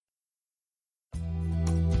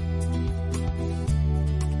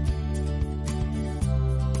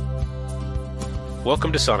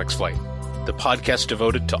Welcome to Sonex Flight, the podcast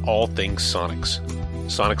devoted to all things Sonex.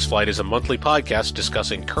 Sonex Flight is a monthly podcast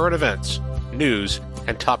discussing current events, news,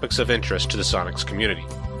 and topics of interest to the Sonex community.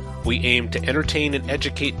 We aim to entertain and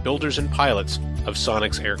educate builders and pilots of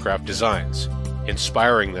Sonex aircraft designs,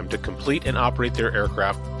 inspiring them to complete and operate their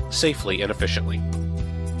aircraft safely and efficiently.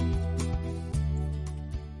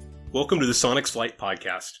 Welcome to the Sonex Flight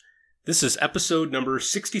podcast. This is episode number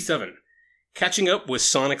 67, Catching Up with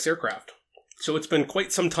Sonex Aircraft. So it's been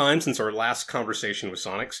quite some time since our last conversation with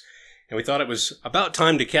Sonex, and we thought it was about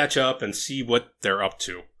time to catch up and see what they're up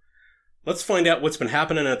to. Let's find out what's been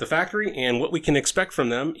happening at the factory and what we can expect from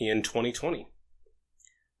them in 2020.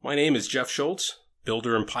 My name is Jeff Schultz,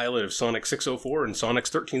 builder and pilot of Sonex 604 and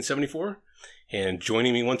Sonex 1374, and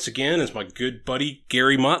joining me once again is my good buddy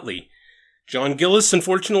Gary Motley. John Gillis,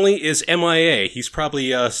 unfortunately, is MIA. He's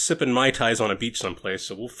probably sipping Mai Tais on a beach someplace,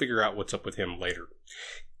 so we'll figure out what's up with him later.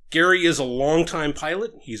 Gary is a longtime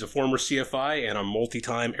pilot. He's a former CFI and a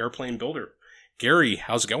multi-time airplane builder. Gary,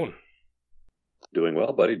 how's it going? Doing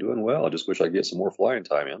well, buddy. Doing well. I just wish I could get some more flying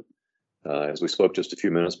time in. As we spoke just a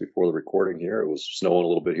few minutes before the recording here, it was snowing a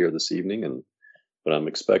little bit here this evening, but I'm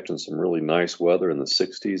expecting some really nice weather in the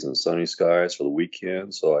 60s and sunny skies for the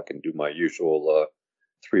weekend, so I can do my usual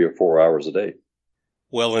 3 or 4 hours a day.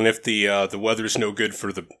 Well, and if the weather's no good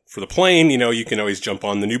for the plane, you can always jump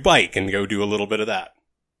on the new bike and go do a little bit of that.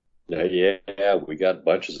 Yeah, we got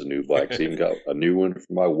bunches of new bikes. Even got a new one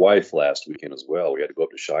for my wife last weekend as well. We had to go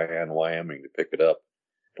up to Cheyenne, Wyoming to pick it up.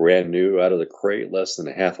 Brand new out of the crate, less than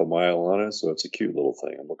a half a mile on it, so it's a cute little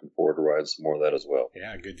thing. I'm looking forward to riding some more of that as well.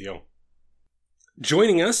 Yeah, good deal.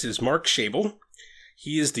 Joining us is Mark Schabel.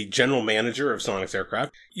 He is the general manager of Sonex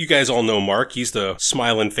Aircraft. You guys all know Mark. He's the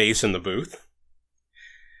smiling face in the booth.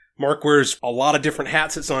 Mark wears a lot of different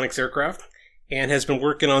hats at Sonex Aircraft and has been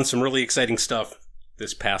working on some really exciting stuff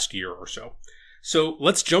this past year or so. So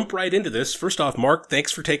let's jump right into this. First off, Mark,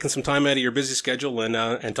 thanks for taking some time out of your busy schedule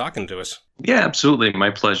and talking to us. Yeah, absolutely. My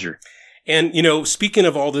pleasure. And, speaking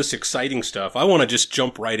of all this exciting stuff, I want to just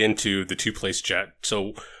jump right into the two-place jet.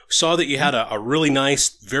 So saw that you had a really nice,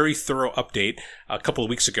 very thorough update a couple of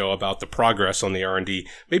weeks ago about the progress on the R&D.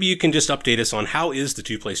 Maybe you can just update us on how is the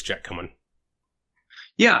two-place jet coming?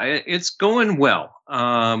 Yeah, it's going well.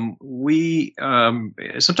 We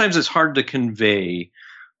sometimes it's hard to convey,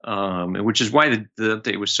 which is why the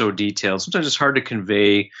update was so detailed. Sometimes it's hard to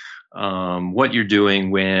convey what you're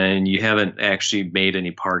doing when you haven't actually made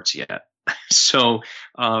any parts yet. So,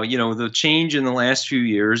 the change in the last few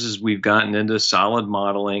years is we've gotten into solid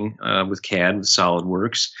modeling with CAD, with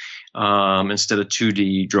SolidWorks, instead of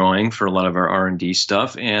 2D drawing for a lot of our R&D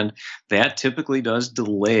stuff, and that typically does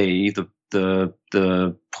delay the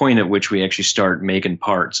point at which we actually start making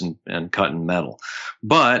parts and cutting metal.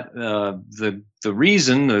 But the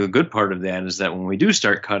good part of that is that when we do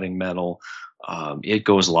start cutting metal, it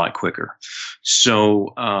goes a lot quicker.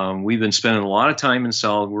 So we've been spending a lot of time in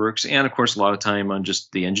SolidWorks and, of course, a lot of time on just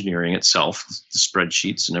the engineering itself, the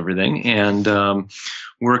spreadsheets and everything, and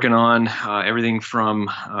working on everything from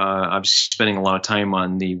obviously spending a lot of time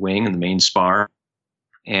on the wing and the main spar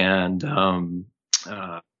and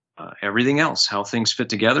everything else, how things fit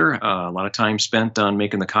together. A lot of time spent on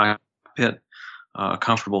making the cockpit a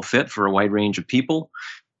comfortable fit for a wide range of people.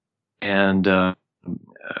 And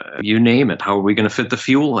you name it. How are we going to fit the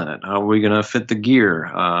fuel in it? How are we going to fit the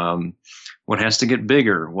gear? What has to get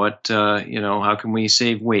bigger? How can we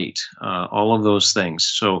save weight? All of those things.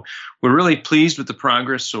 So we're really pleased with the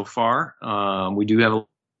progress so far. We do have a lot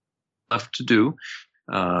left to do.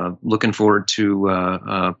 Looking forward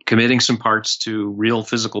to committing some parts to real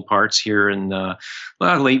physical parts here in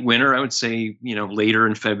late winter. I would say, later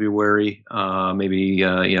in February, maybe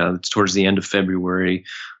it's towards the end of February.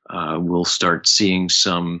 We'll start seeing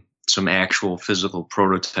some actual physical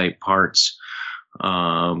prototype parts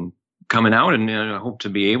coming out, and I hope to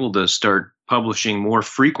be able to start publishing more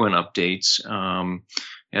frequent updates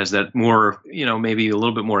as that more, maybe a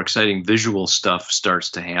little bit more exciting visual stuff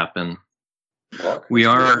starts to happen. Mark, we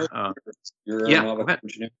are. You're an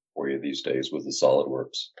engineer for you these days with the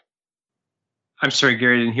SolidWorks. I'm sorry,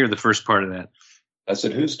 Gary, I didn't hear the first part of that. I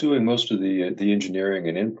said, who's doing most of the engineering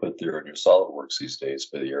and input there in your SolidWorks these days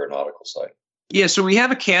for the aeronautical side? Yeah, so we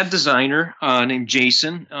have a CAD designer named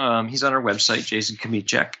Jason. He's on our website, Jason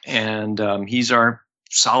Kmiecek, and he's our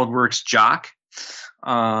SolidWorks jock.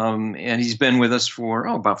 And he's been with us for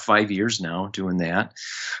about 5 years now doing that.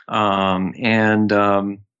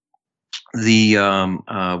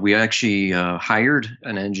 We actually hired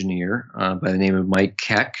an engineer by the name of Mike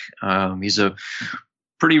Keck. He's a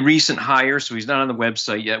pretty recent hire, so he's not on the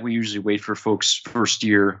website yet. We usually wait for folks' first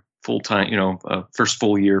year full-time, first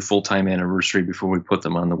full year, full-time anniversary before we put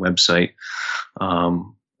them on the website.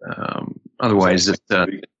 Otherwise,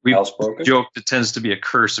 we joked it tends to be a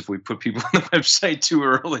curse if we put people on the website too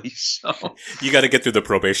early. So you got to get through the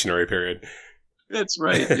probationary period. That's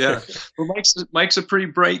right. Yeah. Well, Mike's a pretty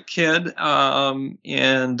bright kid,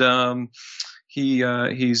 and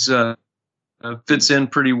he's fits in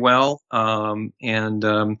pretty well.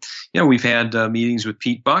 We've had meetings with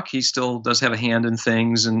Pete Buck. He still does have a hand in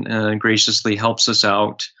things and graciously helps us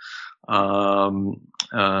out.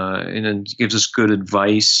 And gives us good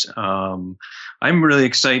advice. I'm really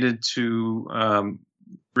excited to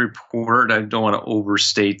report. I don't want to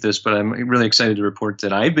overstate this, but I'm really excited to report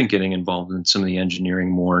that I've been getting involved in some of the engineering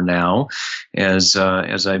more now, as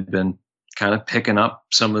I've been kind of picking up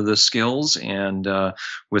some of the skills, and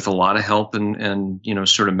with a lot of help and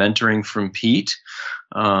sort of mentoring from Pete.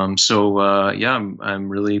 I'm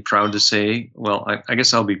really proud to say, well, I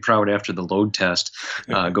guess I'll be proud after the load test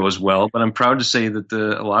goes well, but I'm proud to say that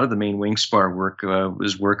a lot of the main wing spar work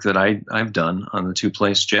is work that I've done on the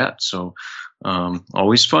two-place jet. So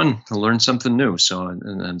always fun to learn something new. So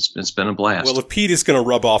and it's been a blast. Well, if Pete is going to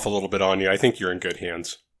rub off a little bit on you, I think you're in good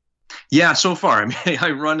hands. Yeah, so far. I mean,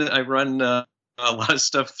 I run a lot of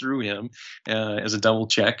stuff through him as a double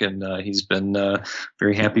check, and he's been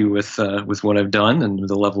very happy with what I've done and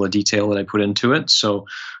the level of detail that I put into it. So,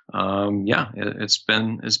 it's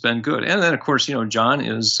been good. And then, of course, John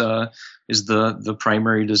is the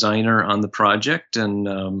primary designer on the project,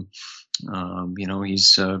 and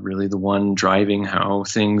he's really the one driving how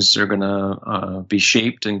things are going to be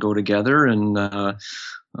shaped and go together, and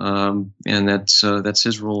that's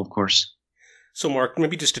his role, of course. So, Mark,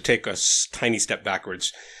 maybe just to take a tiny step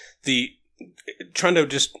backwards, trying to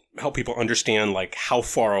just help people understand like how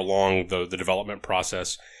far along the development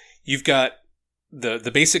process. You've got the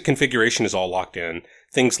basic configuration is all locked in.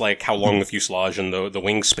 Things like how long the fuselage and the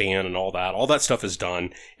wingspan and all that stuff is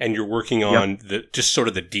done, and you're working on just sort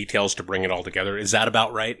of the details to bring it all together. Is that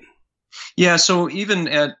about right? Yeah, so even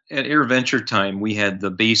at AirVenture time, we had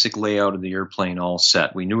the basic layout of the airplane all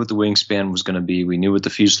set. We knew what the wingspan was going to be. We knew what the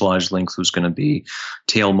fuselage length was going to be,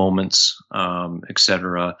 tail moments,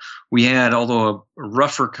 etc. We had, although a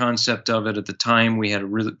rougher concept of it at the time, we had a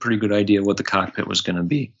really pretty good idea what the cockpit was going to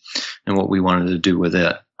be and what we wanted to do with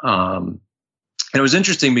it. And it was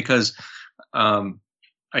interesting because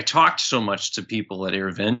I talked so much to people at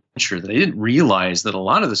AirVenture that I didn't realize that a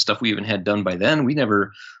lot of the stuff we even had done by then, we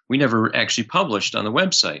never actually published on the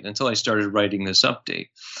website until I started writing this update.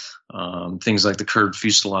 Things like the curved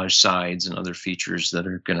fuselage sides and other features that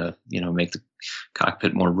are going to, make the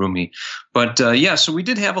cockpit more roomy. But so we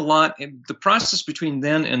did have a lot. The process between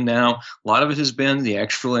then and now, a lot of it has been the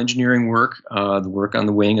actual engineering work, the work on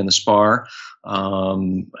the wing and the spar.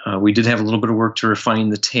 We did have a little bit of work to refine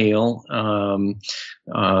the tail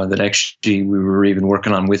that actually we were even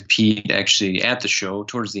working on with Pete actually at the show,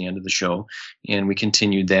 towards the end of the show, and we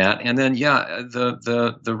continued that. And then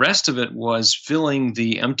the rest of it was filling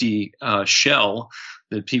the empty shell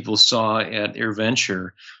that people saw at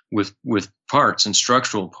AirVenture with parts and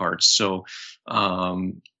structural parts. So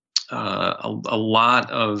a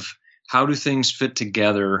lot of how do things fit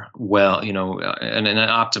together well, and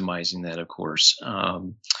optimizing that, of course,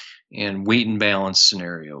 and weight and balance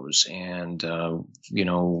scenarios, and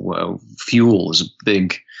fuel is a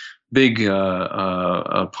big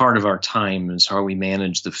part of our time, is how we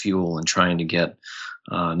manage the fuel and trying to get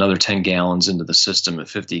another 10 gallons into the system at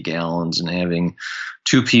 50 gallons, and having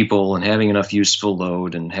two people and having enough useful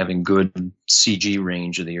load and having good CG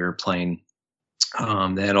range of the airplane.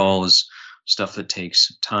 That all is stuff that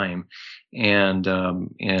takes time, and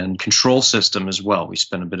control system as well. We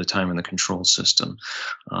spend a bit of time in the control system.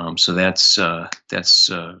 So that's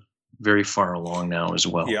very far along now as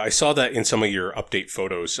well. Yeah, I saw that in some of your update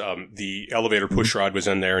photos. The elevator push rod was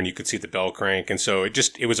in there, and you could see the bell crank. And so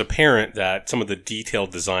it was apparent that some of the detailed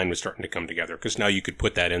design was starting to come together, because now you could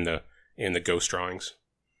put that in the ghost drawings.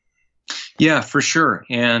 Yeah, for sure.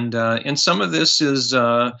 And some of this is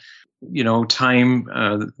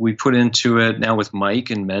time we put into it now with Mike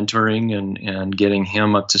and mentoring and getting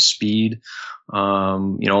him up to speed.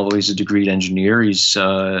 Although he's a degreed engineer, this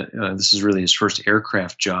is really his first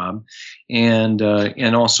aircraft job, and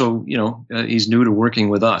also he's new to working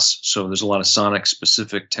with us. So there's a lot of Sonic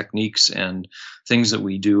specific techniques and things that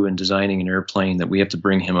we do in designing an airplane that we have to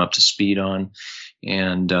bring him up to speed on.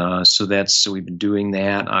 And so we've been doing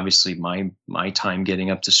that. Obviously, my time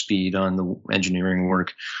getting up to speed on the engineering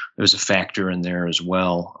work, there's a factor in there as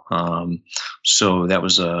well. So that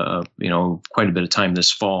was quite a bit of time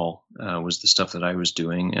this fall was the stuff that I was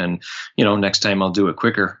doing. And next time I'll do it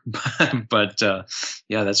quicker. but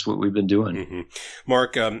yeah, that's what we've been doing. Mm-hmm.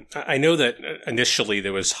 Mark, I know that initially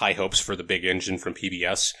there was high hopes for the big engine from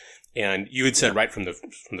PBS. And you had said right from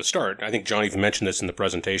the start, I think John even mentioned this in the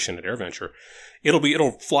presentation at AirVenture,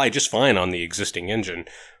 it'll fly just fine on the existing engine.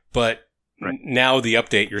 But now the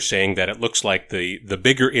update, you're saying that it looks like the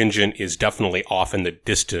bigger engine is definitely off in the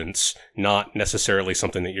distance, not necessarily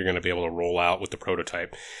something that you're going to be able to roll out with the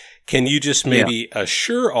prototype. Can you just maybe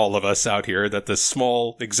assure all of us out here that the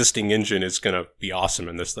small existing engine is going to be awesome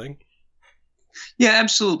in this thing? Yeah,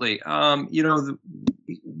 absolutely. Even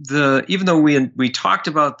though we talked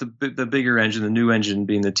about the bigger engine, the new engine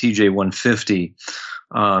being the TJ150,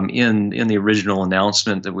 in the original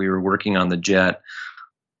announcement that we were working on the jet,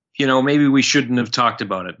 maybe we shouldn't have talked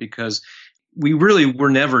about it, because we really were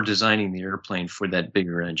never designing the airplane for that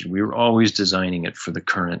bigger engine. We were always designing it for the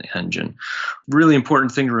current engine. Really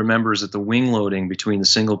important thing to remember is that the wing loading between the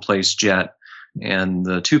single-place jet and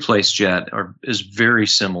the two-place jet is very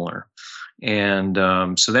similar. And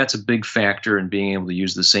so that's a big factor in being able to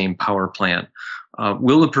use the same power plant.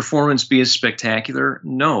 Will the performance be as spectacular?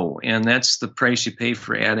 No. And that's the price you pay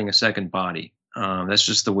for adding a second body. That's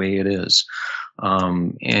just the way it is.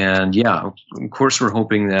 And yeah, of course, we're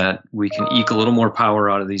hoping that we can eke a little more power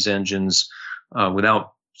out of these engines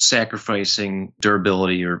without sacrificing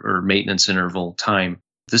durability or maintenance interval time.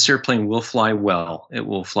 This airplane will fly well. It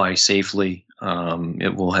will fly safely.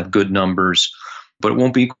 It will have good numbers, but it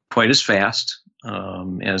won't be quite as fast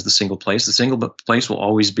as the single place. The single place will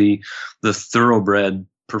always be the thoroughbred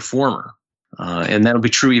performer. And that'll be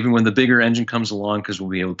true even when the bigger engine comes along, because we'll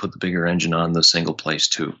be able to put the bigger engine on the single place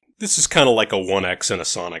too. This is kind of like a 1X and a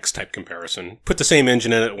Sonex type comparison. Put the same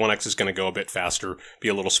engine in it, 1X is going to go a bit faster, be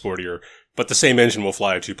a little sportier, but the same engine will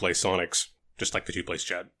fly a two-place Sonex, just like the two-place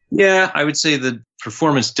jet. Yeah, I would say the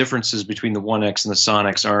performance differences between the 1X and the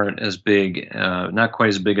Sonex aren't as big, not quite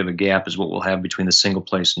as big of a gap as what we'll have between the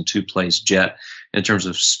single-place and two-place jet in terms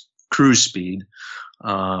of cruise speed.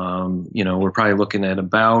 We're probably looking at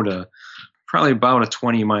about a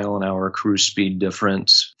 20-mile-an-hour cruise speed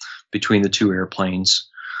difference between the two airplanes.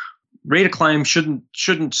 Rate of climb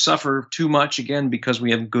shouldn't suffer too much, again, because we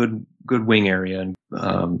have good wing area and,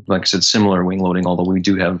 like I said, similar wing loading, although we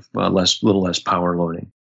do have little less power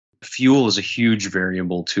loading. Fuel is a huge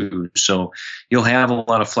variable too, so you'll have a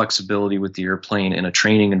lot of flexibility with the airplane in a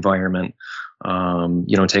training environment.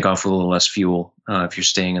 Take off with a little less fuel if you're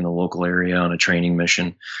staying in the local area on a training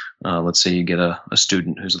mission. Let's say you get a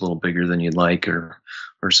student who's a little bigger than you'd like, or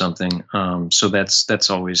something. So that's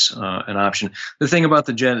always an option. The thing about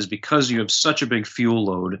the jet is, because you have such a big fuel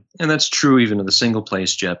load, and that's true even of the single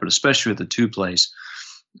place jet, but especially with the two place,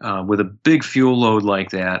 with a big fuel load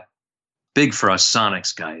like that, big for us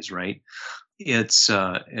Sonex guys, right? It's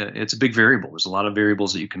a big variable. There's a lot of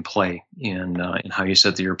variables that you can play in how you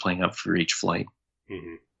set the airplane up for each flight.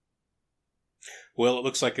 Mm-hmm. Well, it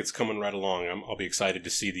looks like it's coming right along. I'll be excited to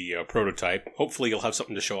see the prototype. Hopefully you'll have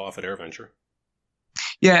something to show off at AirVenture.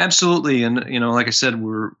 Yeah, absolutely. And, like I said,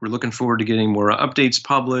 we're looking forward to getting more updates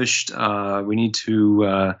published. We need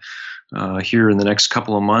to, here in the next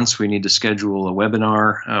couple of months, we need to schedule a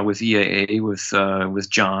webinar with EAA with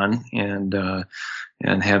John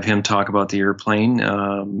and have him talk about the airplane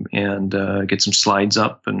and get some slides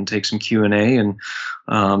up and take some Q&A. And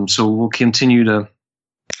so we'll continue to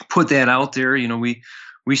put that out there.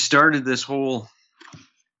 We started this whole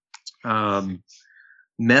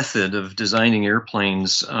method of designing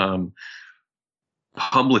airplanes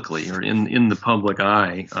publicly, or in the public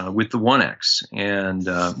eye, with the 1X. And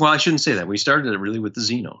I shouldn't say that. We started it really with the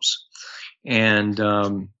Xenos.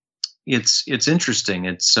 And it's interesting.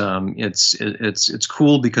 It's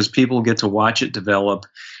cool because people get to watch it develop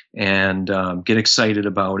and get excited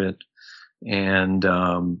about it. And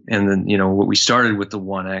then what we started with the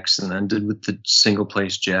 1X and then did with the single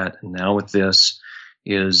place jet, and now with this,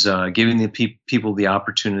 is giving the people the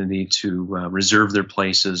opportunity to reserve their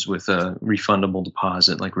places with a refundable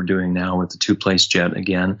deposit, like we're doing now with the two-place jet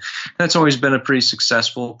again. That's always been a pretty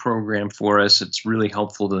successful program for us. It's really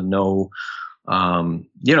helpful to know,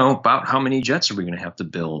 about how many jets are we going to have to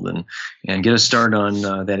build, and get a start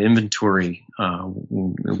on that inventory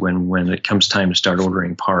when it comes time to start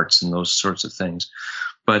ordering parts and those sorts of things.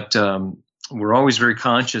 But we're always very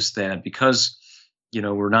conscious that because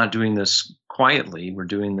we're not doing this quietly, we're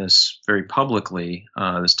doing this very publicly,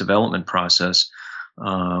 this development process.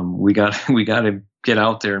 We got to get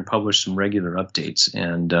out there and publish some regular updates.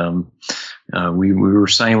 And we were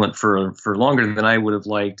silent for longer than I would have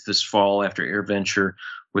liked this fall after AirVenture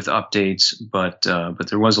with updates, but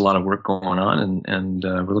there was a lot of work going on, and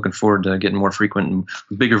we're looking forward to getting more frequent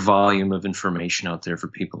and bigger volume of information out there for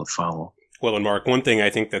people to follow. Well, and Mark, one thing I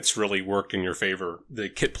think that's really worked in your favor, the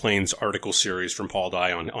Kit Planes article series from Paul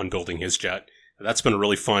Dye on building his jet. That's been a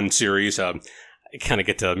really fun series. I kind of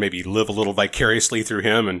get to maybe live a little vicariously through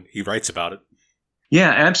him, and he writes about it. Yeah,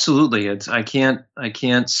 absolutely. I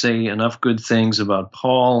can't say enough good things about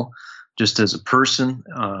Paul, just as a person,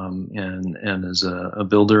 and as a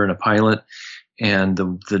builder and a pilot, and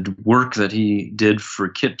the work that he did for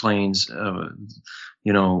Kit Planes.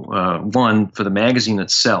 One, for the magazine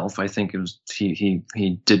itself, I think it was he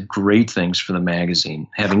did great things for the magazine,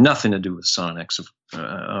 having nothing to do with Sonex,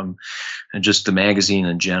 and just the magazine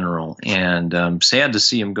in general. And sad to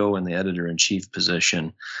see him go in the editor-in-chief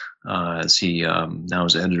position, as he now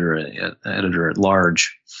is editor at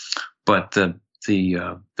large. But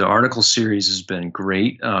the article series has been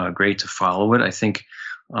great to follow it. I think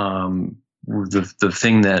the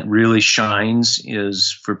thing that really shines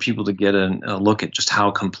is for people to get a look at just how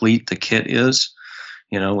complete the kit is.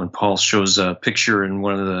 When Paul shows a picture in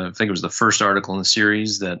I think it was the first article in the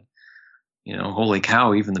series that, holy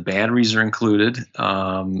cow, even the batteries are included.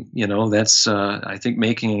 That's I think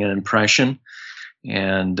making an impression,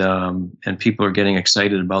 and people are getting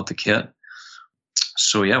excited about the kit.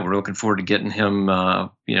 So yeah, we're looking forward to getting him,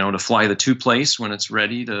 to fly the two-place when it's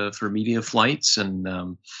ready for media flights.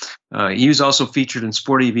 And he was also featured in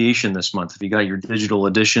Sport Aviation this month. If you got your digital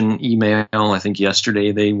edition email, I think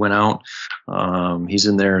yesterday they went out. He's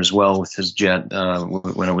in there as well with his jet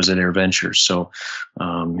when it was at AirVenture. So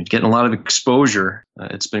getting a lot of exposure.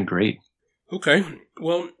 It's been great. Okay,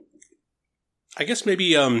 well, I guess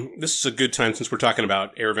maybe this is a good time, since we're talking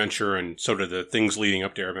about AirVenture and sort of the things leading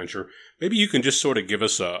up to AirVenture. Maybe you can just sort of give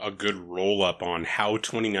us a good roll-up on how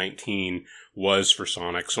 2019 was for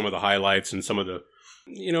Sonex, some of the highlights and some of the,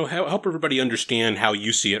 help everybody understand how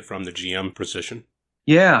you see it from the GM position.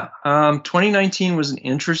 Yeah, 2019 was an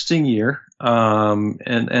interesting year, and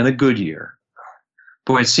a good year.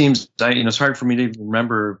 Boy, it seems it's hard for me to even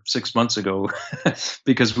remember 6 months ago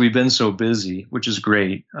because we've been so busy, which is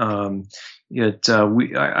great. I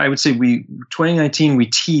would say 2019 we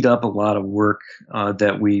teed up a lot of work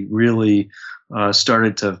that we really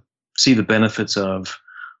started to see the benefits of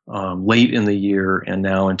late in the year and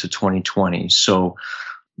now into 2020. So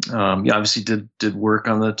obviously did work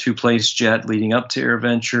on the two-place jet leading up to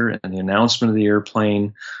AirVenture and the announcement of the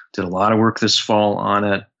airplane. Did a lot of work this fall on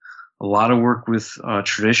it. A lot of work with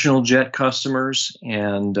traditional jet customers,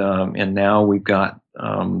 and now we've got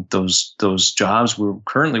those jobs. We're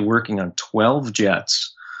currently working on 12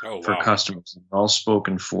 jets for customers, all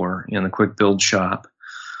spoken for in the quick build shop.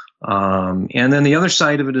 And then the other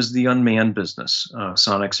side of it is the unmanned business,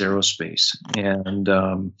 Sonex Aerospace, and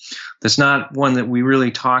that's not one that we really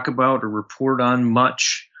talk about or report on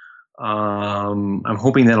much. I'm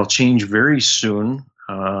hoping that'll change very soon.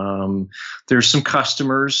 There's some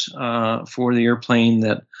customers for the airplane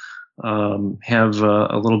that have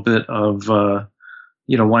a little bit of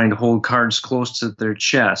wanting to hold cards close to their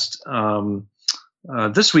chest.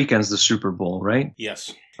 This weekend's the Super Bowl, right?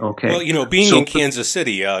 Yes. Okay. Well, being in Kansas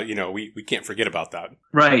City, we can't forget about that.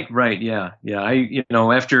 Right. Yeah.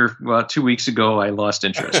 After 2 weeks ago, I lost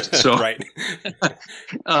interest. So, right.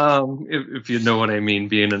 if you know what I mean,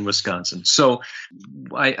 being in Wisconsin. So,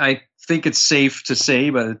 I think it's safe to say,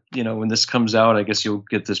 but when this comes out, I guess you'll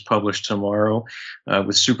get this published tomorrow,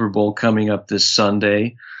 with Super Bowl coming up this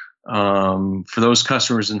Sunday. For those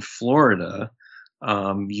customers in Florida,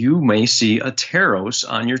 you may see a Taros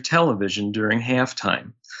on your television during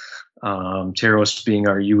halftime. Taros being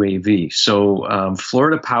our UAV. So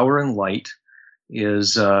Florida Power and Light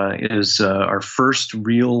is our first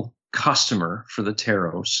real customer for the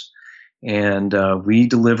Taros. And we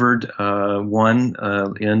delivered one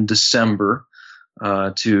in December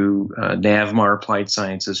to Navmar Applied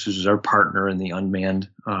Sciences, who's our partner in the unmanned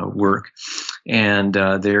work. And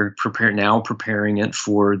they're preparing it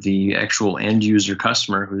for the actual end user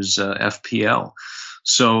customer, who's FPL.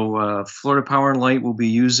 So Florida Power and Light will be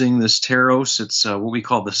using this Taros. It's what we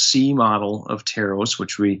call the C model of Taros,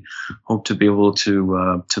 which we hope to be able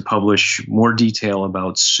to publish more detail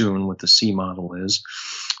about soon, what the C model is.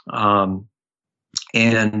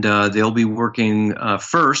 And they'll be working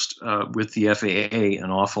first with the FAA an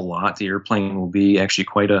awful lot. The airplane will be actually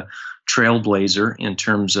quite a trailblazer in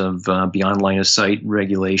terms of beyond line of sight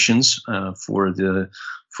regulations for the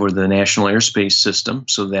National Airspace System.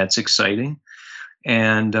 So that's exciting.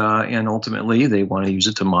 and ultimately they want to use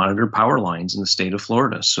it to monitor power lines in the state of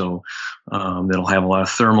Florida. So it'll have a lot of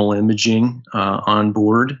thermal imaging on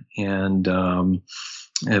board, and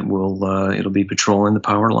it'll be patrolling the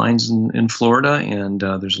power lines in Florida. And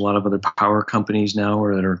there's a lot of other power companies now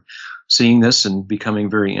that are seeing this and becoming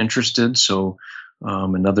very interested. So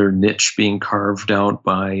another niche being carved out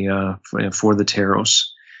for the Teros.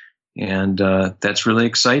 And that's really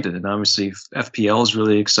excited. And obviously FPL is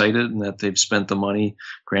really excited in that they've spent the money.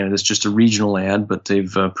 Granted, it's just a regional ad, but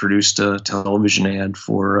they've produced a television ad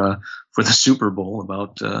for the Super Bowl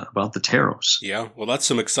about the Teros. Yeah, well, that's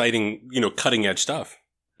some exciting, cutting edge stuff.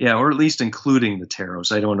 Yeah, or at least including the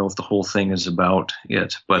Teros. I don't know if the whole thing is about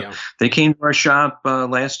it, but They came to our shop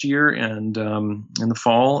last year and in the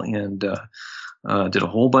fall and did a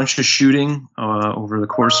whole bunch of shooting over the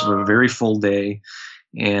course of a very full day.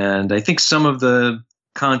 And I think some of the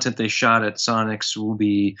content they shot at Sonics will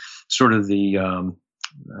be sort of the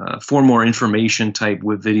for more information type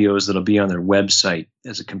with videos that'll be on their website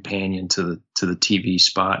as a companion to the TV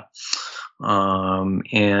spot. I'm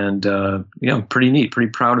pretty neat,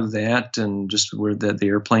 pretty proud of that, and just where that the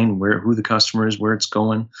airplane, who the customer is, where it's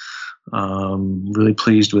going. Really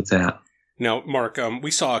pleased with that. Now, Mark, we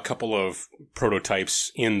saw a couple of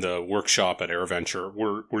prototypes in the workshop at AirVenture.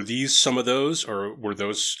 Were these some of those, or were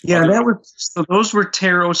those? Yeah, those were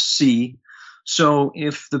Teros C. So,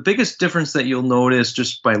 if the biggest difference that you'll notice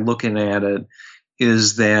just by looking at it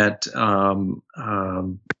is that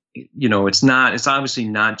it's obviously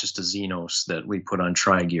not just a Xenos that we put on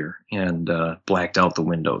tri-gear and blacked out the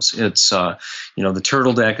windows. It's the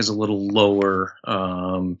turtle deck is a little lower,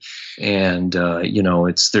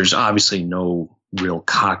 there's obviously no real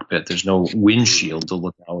cockpit. There's no windshield to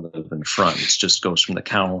look out of in front. It just goes from the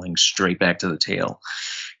cowling straight back to the tail.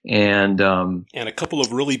 And a couple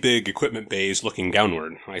of really big equipment bays looking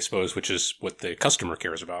downward, I suppose, which is what the customer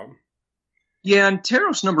cares about. Yeah, and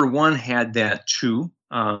Teros number 1 had that too.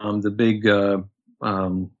 The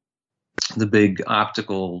big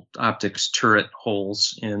optics turret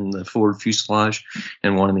holes in the forward fuselage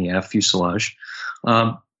and one in the aft fuselage.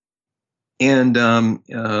 That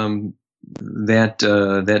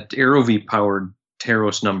AeroV powered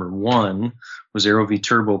Teros number 1 was AeroV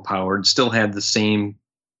turbo powered, still had the same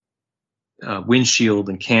windshield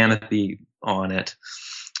and canopy on it.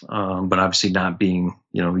 But obviously not being,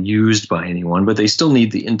 used by anyone, but they still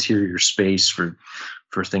need the interior space for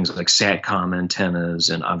things like SATCOM antennas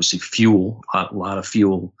and obviously fuel, a lot of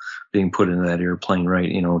fuel being put into that airplane,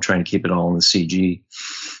 right? Trying to keep it all in the CG.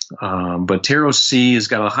 But Teros C has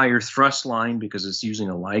got a higher thrust line because it's using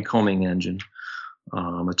a Lycoming engine,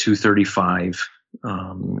 a 235.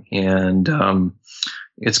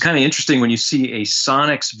 It's kind of interesting when you see a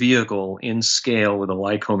Sonics vehicle in scale with a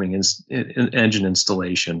Lycoming engine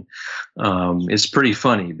installation. It's pretty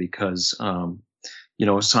funny because,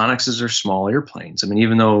 Sonics are small airplanes. I mean,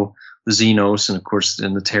 even though the Xenos and, of course,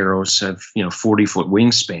 and the Teros have, 40-foot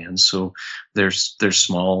wingspans, so they're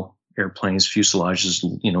small airplanes, fuselages,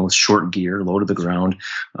 with short gear, low to the ground.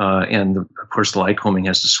 Of course, the Lycoming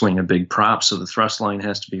has to swing a big prop, so the thrust line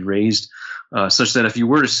has to be raised such that if you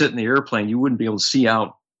were to sit in the airplane, you wouldn't be able to see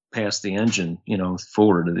out past the engine,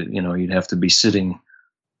 forward. You'd have to be sitting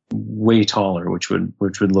way taller, which would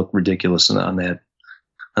look ridiculous on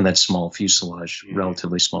that small fuselage,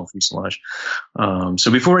 relatively small fuselage.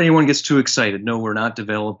 So before anyone gets too excited, no, we're not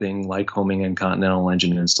developing Lycoming and Continental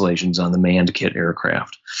engine installations on the manned kit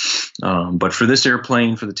aircraft. But for this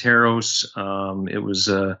airplane, for the Teros, it was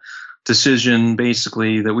a decision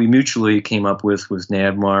basically that we mutually came up with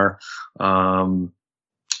Navmar. The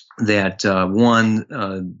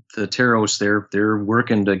Teros, they're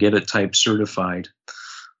working to get it type certified.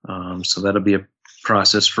 So that'll be a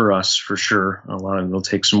process for us for sure. A lot of it will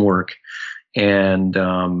take some work. And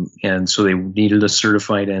so they needed a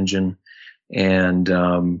certified engine, and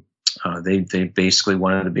they basically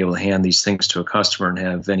wanted to be able to hand these things to a customer and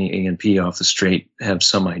have any A&P off the straight have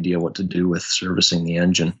some idea what to do with servicing the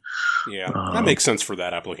engine. Yeah, that makes sense for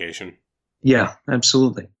that application. Yeah,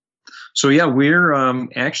 absolutely. So yeah, we're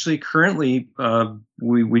actually currently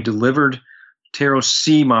we delivered Teros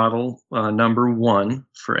C model number 1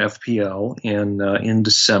 for FPL in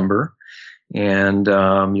December, and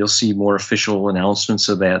you'll see more official announcements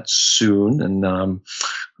of that soon, and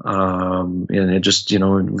it just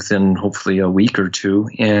within hopefully a week or two,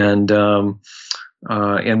 and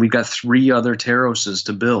we've got 3 other Teroses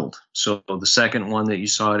to build. So the second one that you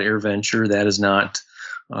saw at AirVenture, that is not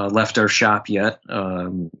left our shop yet,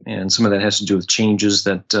 and some of that has to do with changes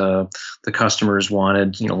that the customers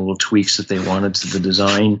wanted, little tweaks that they wanted to the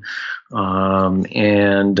design,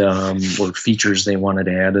 and or features they wanted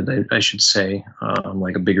added, I should say,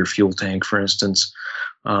 like a bigger fuel tank, for instance.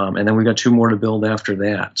 And then we got 2 more to build after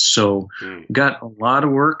that. So we got a lot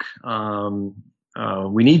of work.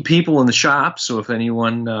 We need people in the shop, so if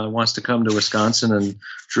anyone wants to come to Wisconsin and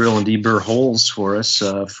drill and deburr holes for us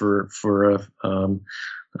for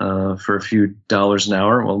a few dollars an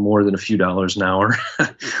hour, well, more than a few dollars an hour,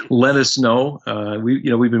 let us know. We've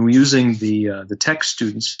been using the tech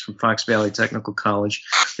students from Fox Valley Technical College,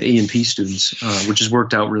 the A&P students, which has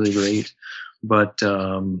worked out really great. But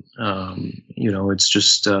it's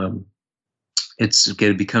just it's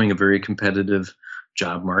becoming a very competitive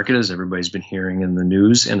job market, as everybody's been hearing in the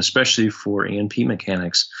news, and especially for A&P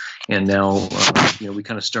mechanics. And now, we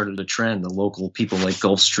kind of started a trend. The local people like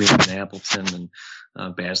Gulfstream and Appleton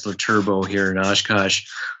and Basler Turbo here in Oshkosh,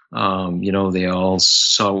 they all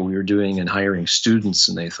saw what we were doing and hiring students,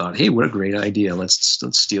 and they thought, hey, what a great idea. Let's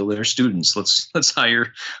steal their students. Let's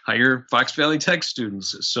hire Fox Valley Tech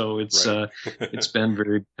students. So it's right. It's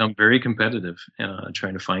become very competitive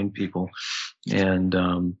trying to find people. And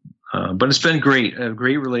but it's been great, a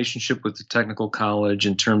great relationship with the technical college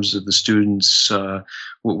in terms of the students,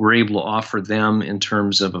 what we're able to offer them in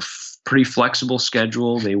terms of a pretty flexible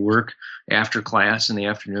schedule. They work after class in the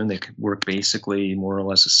afternoon. They work basically more or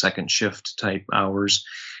less a second shift type hours,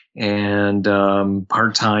 and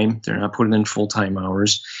part-time. They're not putting in full-time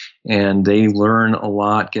hours, and they learn a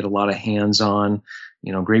lot, get a lot of hands-on.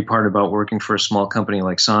 Great part about working for a small company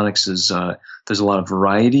like Sonix is there's a lot of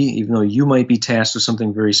variety. Even though you might be tasked with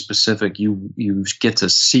something very specific, you get to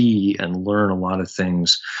see and learn a lot of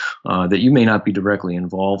things that you may not be directly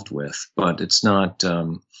involved with. But it's not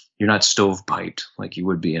you're not stovepiped like you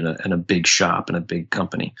would be in a big shop in a big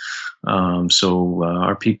company. So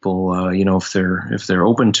our people, if they're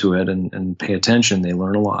open to it and pay attention, they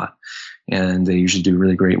learn a lot, and they usually do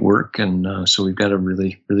really great work. And so we've got a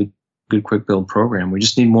really, really good quick build program. We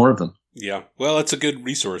just need more of them. Yeah. Well, it's a good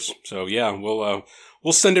resource. So yeah, we'll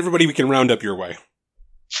send everybody we can round up your way.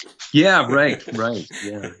 Yeah, right.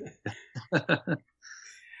 Yeah.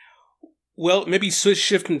 Well, maybe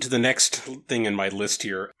shifting to the next thing in my list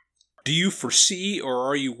here. Do you foresee, or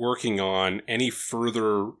are you working on any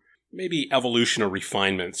further maybe evolution or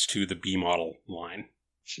refinements to the B model line?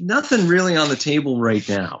 Nothing really on the table right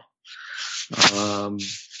now.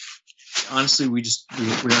 Honestly, we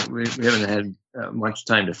haven't had much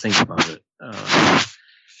time to think about it.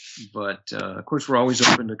 But of course, we're always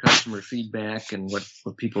open to customer feedback and what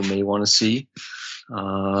people may want to see.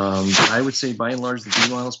 I would say, by and large, the B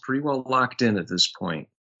model is pretty well locked in at this point.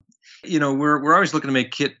 We're always looking to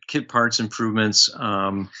make kit parts improvements.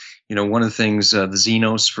 One of the things, the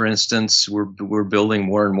Xenos, for instance, we're building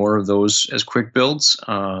more and more of those as quick builds.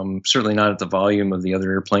 Certainly not at the volume of the other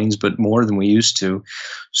airplanes, but more than we used to.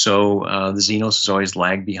 So the Xenos has always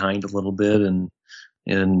lagged behind a little bit in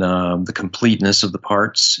the completeness of the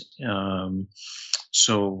parts.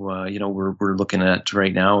 So we're looking at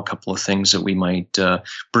right now a couple of things that we might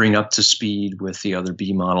bring up to speed with the other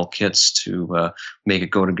B model kits to make it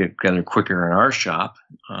go together quicker in our shop.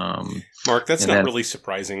 Mark, that's not really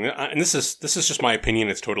surprising, and this is just my opinion.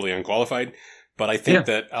 It's totally unqualified, but I think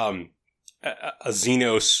that a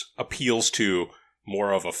Xenos appeals to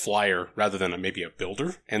more of a flyer rather than maybe a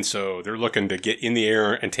builder. And so they're looking to get in the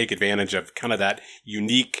air and take advantage of kind of that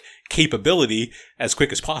unique capability as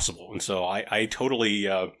quick as possible. And so I totally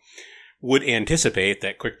would anticipate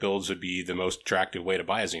that quick builds would be the most attractive way to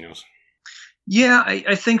buy a Xenos. Yeah,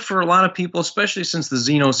 I think for a lot of people, especially since the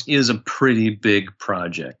Xenos is a pretty big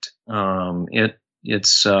project,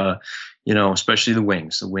 it's especially the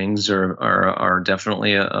wings. The wings are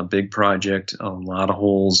definitely a big project. A lot of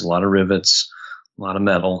holes, a lot of rivets, a lot of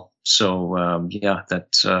metal. So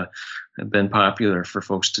that's been popular for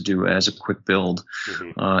folks to do as a quick build.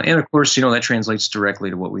 Mm-hmm. And of course, that translates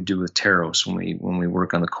directly to what we do with Taros when we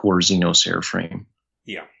work on the core Xenos airframe.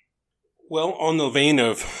 Yeah. Well, on the vein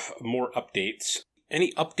of more updates,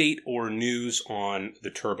 any update or news on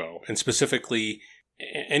the turbo, and specifically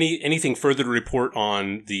anything further to report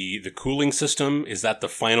on the cooling system? Is that the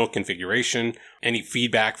final configuration? Any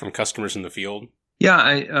feedback from customers in the field? Yeah,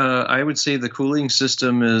 I would say the cooling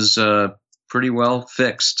system is pretty well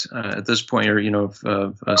fixed at this point, or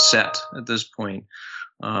set at this point.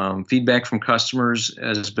 Feedback from customers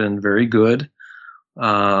has been very good,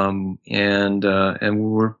 and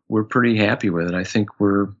we're pretty happy with it. I think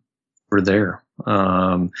we're there.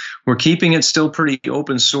 We're keeping it still pretty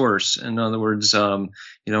open source. In other words, I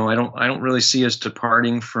don't really see us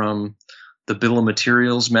departing from the bill of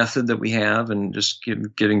materials method that we have, and just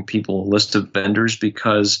giving people a list of vendors,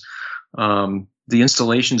 because the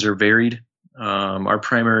installations are varied. Our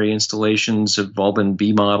primary installations have all been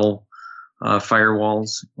B model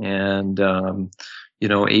firewalls, and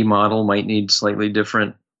A model might need slightly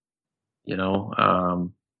different,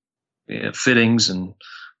 fittings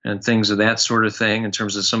and things of that sort of thing in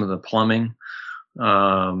terms of some of the plumbing.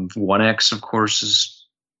 1X, of course, is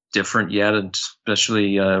different yet, and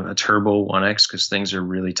especially a turbo 1X, because things are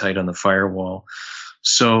really tight on the firewall.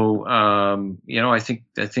 So, I think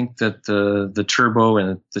that the turbo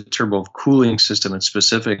and the turbo cooling system in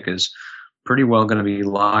specific is pretty well going to be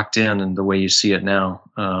locked in the way you see it now,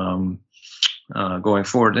 going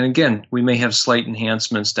forward. And again, we may have slight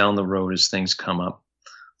enhancements down the road as things come up,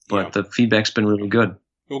 but the feedback's been really good.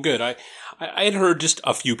 Well, good. I had heard just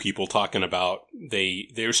a few people talking about they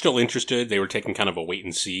were still interested. They were taking kind of a wait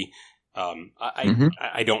and see.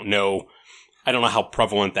 I don't know. I don't know how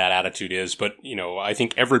prevalent that attitude is, but I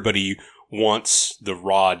think everybody wants the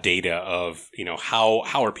raw data of how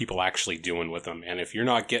are people actually doing with them. And if you're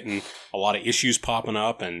not getting a lot of issues popping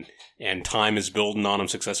up and time is building on them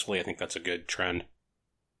successfully, I think that's a good trend.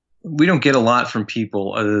 We don't get a lot from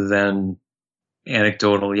people other than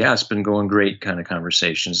anecdotal, it's been going great kind of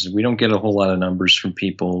conversations. We don't get a whole lot of numbers from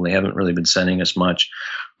people. They haven't really been sending us much.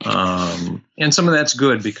 And some of that's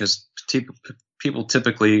good, because people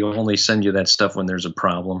typically only send you that stuff when there's a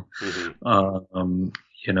problem. Mm-hmm.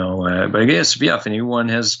 But I guess, if anyone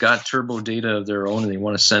has got turbo data of their own and they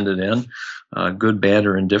want to send it in, good, bad,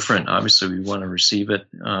 or indifferent, obviously we want to receive it.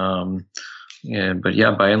 But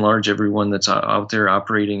by and large, everyone that's out there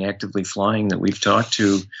operating, actively flying that we've talked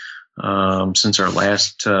to, since our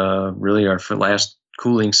last last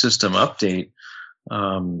cooling system update,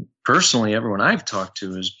 personally, everyone I've talked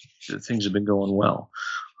to is things have been going well.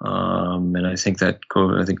 And I think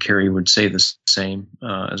Kerry would say the same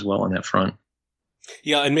as well on that front.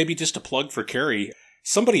 Yeah, and maybe just a plug for Kerry.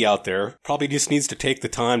 Somebody out there probably just needs to take the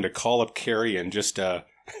time to call up Kerry and just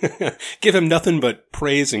give him nothing but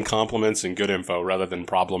praise and compliments and good info rather than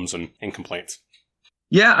problems and complaints.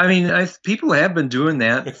 Yeah, people have been doing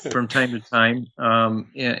that from time to time,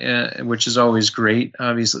 which is always great.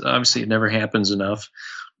 Obviously, it never happens enough.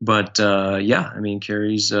 But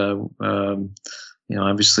Kerry's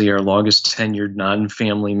obviously our longest tenured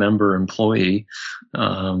non-family member employee,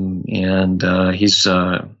 and he's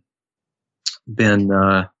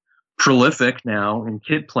been prolific now in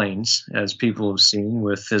kit planes, as people have seen,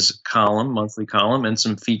 with his monthly column, and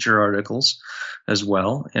some feature articles as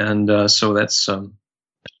well. And so that's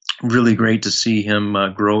really great to see him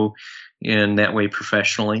grow in that way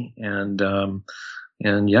professionally. And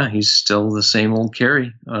he's still the same old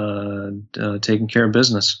Kerry, taking care of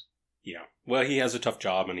business. Yeah. Well, he has a tough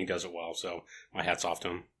job and he does it well. So my hat's off to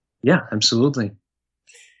him. Yeah, absolutely.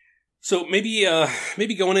 So maybe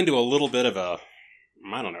going into a little bit of a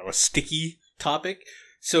sticky topic.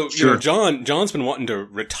 So, sure. John's been wanting to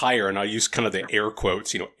retire, and I use kind of the air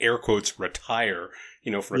quotes, air quotes retire,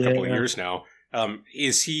 for a couple of years now.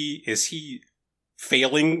 Is he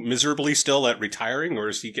failing miserably still at retiring, or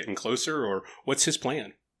is he getting closer, or what's his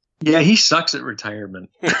plan? Yeah, he sucks at retirement.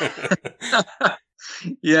 I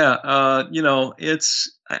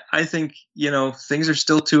think, things are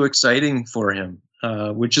still too exciting for him,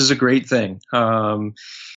 which is a great thing.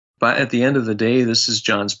 But at the end of the day, this is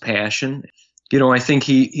John's passion. I think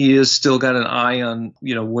he has still got an eye on,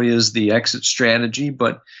 what is the exit strategy,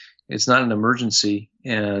 but it's not an emergency.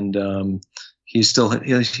 And, he's still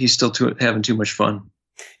having too much fun.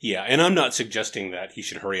 Yeah, and I'm not suggesting that he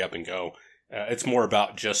should hurry up and go. It's more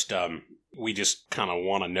about just we just kind of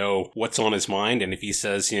want to know what's on his mind, and if he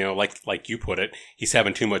says, like you put it, he's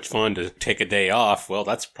having too much fun to take a day off, well,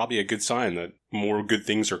 that's probably a good sign that more good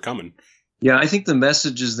things are coming. Yeah, I think the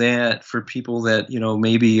message is that for people that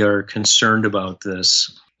maybe are concerned about this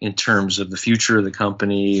in terms of the future of the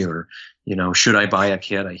company, or should I buy a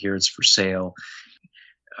kit? I hear it's for sale.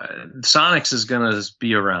 Sonex is going to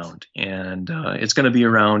be around, and it's going to be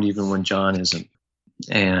around even when John isn't.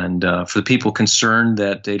 And for the people concerned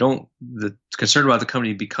concerned about the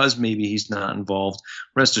company because maybe he's not involved,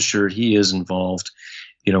 rest assured he is involved.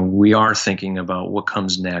 We are thinking about what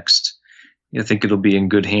comes next. I think it'll be in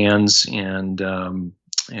good hands, and there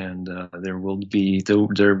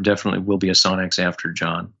definitely will be a Sonex after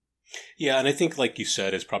John. Yeah, and I think, like you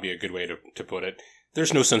said, is probably a good way to put it.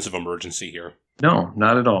 There's no sense of emergency here. No,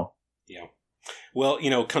 not at all. Yeah. Well,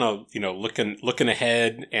 kind of, looking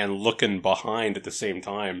ahead and looking behind at the same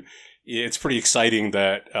time, it's pretty exciting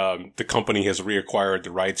that the company has reacquired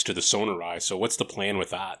the rights to the Sonorai. So what's the plan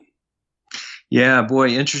with that? Yeah, boy,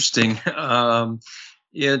 interesting.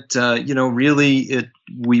 We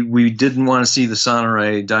didn't want to see the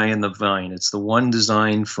Sonorai die in the vine. It's the one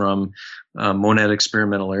design from Monad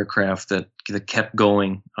Experimental Aircraft that kept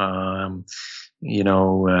going. Out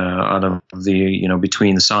of the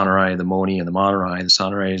between the Sonorai, the Moni, and the Monorai. The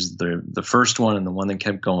Sonorai is the first one and the one that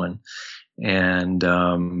kept going, and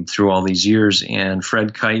through all these years. And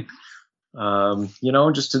Fred Kipe,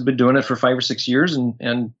 just had been doing it for 5 or 6 years,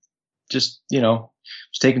 and just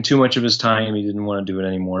was taking too much of his time. He didn't want to do it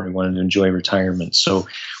anymore. He wanted to enjoy retirement. So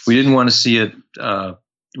we didn't want to see it.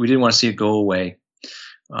 We didn't want to see it go away.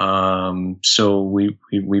 So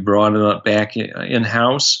we brought it up back in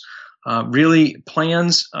house. Really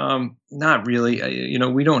plans? Not really.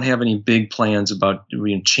 We don't have any big plans about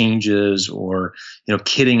doing changes or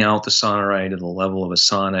kitting out the Sonorai to the level of a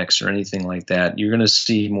Sonex or anything like that. You're going to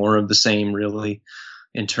see more of the same, really,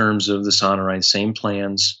 in terms of the Sonorai. Same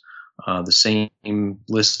plans. The same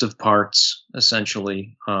list of parts,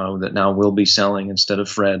 essentially, that now we'll be selling instead of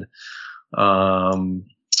Fred.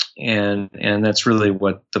 And that's really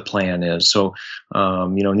what the plan is. So,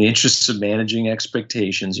 in the interests of managing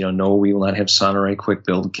expectations, no, we will not have Sonorai quick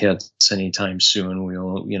build kits anytime soon. We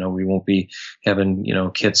won't be having,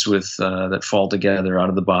 kits with, that fall together out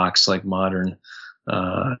of the box like modern,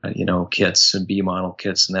 kits and B model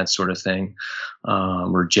kits and that sort of thing,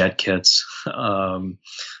 or jet kits.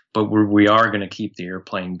 But we are going to keep the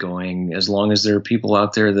airplane going as long as there are people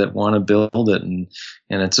out there that want to build it, and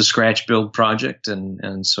it's a scratch build project,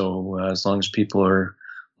 and so as long as people are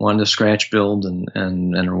wanting to scratch build and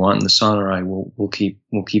are wanting the Sonorai, we'll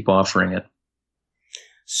keep offering it.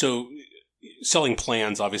 So selling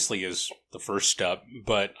plans obviously is the first step,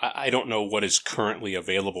 but I don't know what is currently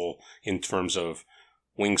available in terms of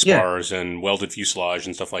wing spars and welded fuselage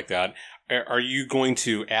and stuff like that. Are you going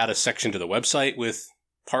to add a section to the website with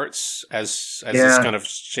parts as this kind of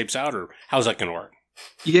shapes out, or how's that going to work?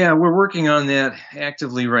 Yeah, we're working on that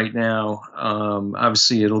actively right now.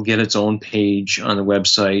 Obviously, it'll get its own page on the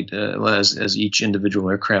website as each individual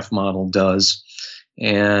aircraft model does.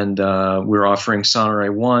 And we're offering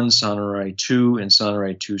Sonorai 1, Sonorai 2, and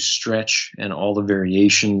Sonorai 2 stretch, and all the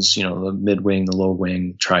variations, the mid-wing, the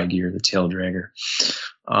low-wing, tri-gear, the tail dragger.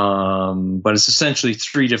 But it's essentially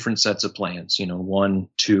 3 different sets of plans, 1,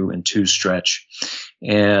 2, and 2 stretch.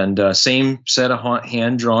 And same set of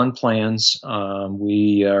hand-drawn plans.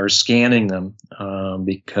 We are scanning them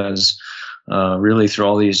because really through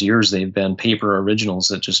all these years, they've been paper originals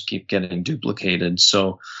that just keep getting duplicated.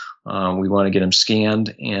 So we want to get them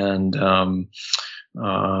scanned, and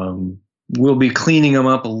we'll be cleaning them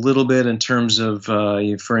up a little bit in terms of,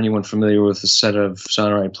 for anyone familiar with a set of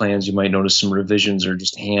Sonorai plans, you might notice some revisions or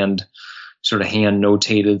just hand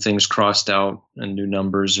notated things crossed out and new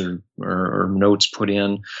numbers or notes put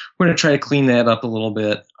in. We're going to try to clean that up a little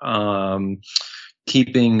bit.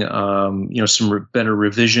 Keeping some better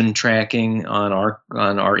revision tracking on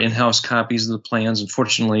our in-house copies of the plans.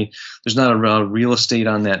 Unfortunately, there's not a lot of real estate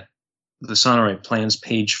on the Sonorai plans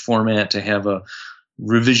page format to have a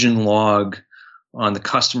revision log on the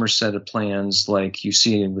customer set of plans like you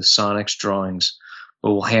see with Sonex drawings,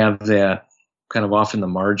 but we'll have that kind of off in the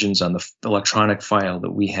margins on the electronic file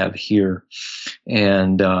that we have here.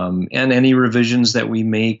 And any revisions that we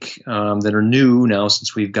make that are new now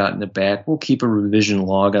since we've gotten it back, we'll keep a revision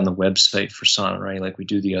log on the website for Sonorai like we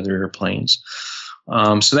do the other airplanes.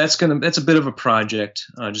 So that's a bit of a project,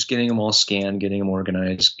 just getting them all scanned, getting them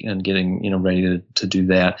organized, and getting ready to do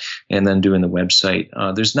that, and then doing the website.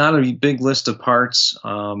 There's not a big list of parts.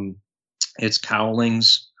 It's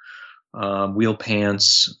cowlings, wheel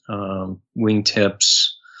pants, wing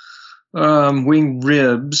tips, wing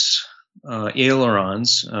ribs,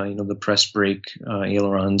 ailerons, the press brake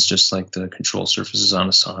ailerons, just like the control surfaces on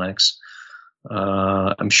a Sonex.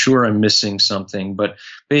 I'm sure I'm missing something, but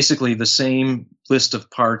basically the same list of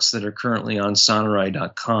parts that are currently on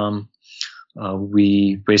Sonorai.com.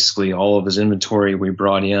 We basically all of his inventory we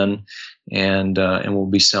brought in, and we'll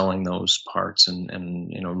be selling those parts and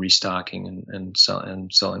restocking and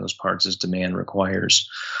selling those parts as demand requires.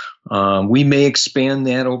 We may expand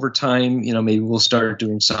that over time. Maybe we'll start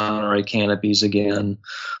doing Sonorai canopies again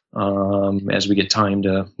as we get time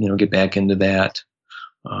to get back into that.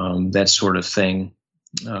 That sort of thing.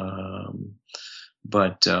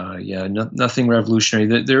 But nothing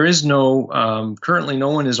revolutionary. There is no, currently no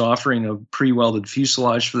one is offering a pre-welded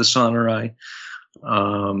fuselage for the Sonorai.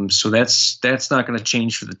 So that's not going to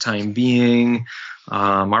change for the time being.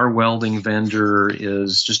 Our welding vendor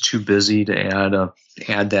is just too busy to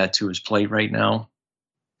add that to his plate right now.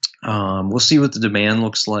 We'll see what the demand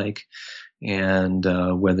looks like, and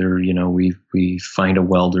whether we find a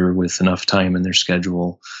welder with enough time in their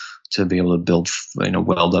schedule to be able to build,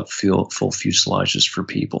 weld up full fuselages for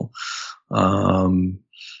people. And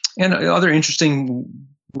other interesting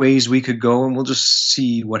ways we could go, and we'll just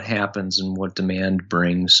see what happens and what demand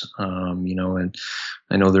brings. And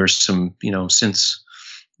I know there's some, since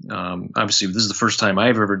obviously this is the first time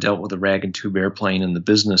I've ever dealt with a rag and tube airplane in the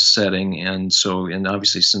business setting, and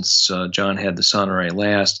obviously since John had the Sonorai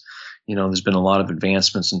last, there's been a lot of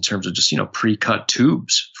advancements in terms of just, pre-cut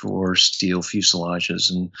tubes for steel fuselages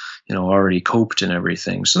and, already coped and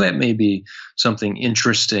everything. So that may be something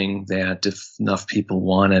interesting that if enough people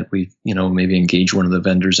want it, we, maybe engage one of the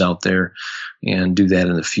vendors out there and do that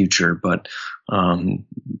in the future. But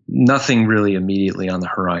nothing really immediately on the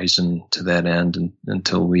horizon to that end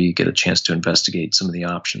until we get a chance to investigate some of the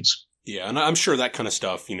options. Yeah, and I'm sure that kind of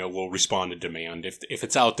stuff, will respond to demand. If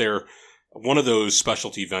it's out there, one of those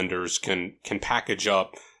specialty vendors can package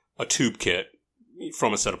up a tube kit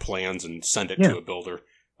from a set of plans and send it to a builder.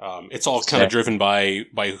 It's all kind of driven by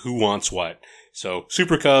who wants what. So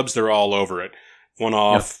Super Cubs, they're all over it.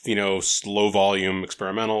 One-off, low volume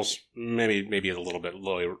experimentals, maybe a little bit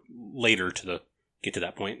later to get to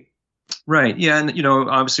that point. Right. Yeah. And,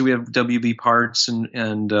 obviously we have WB parts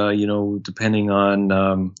and depending on,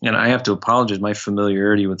 and I have to apologize, my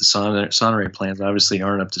familiarity with the Sonorai plans obviously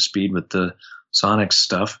aren't up to speed with the Sonix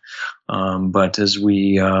stuff. But as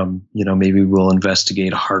we, maybe we'll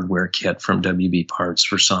investigate a hardware kit from WB parts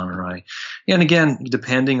for Sonorai. And again,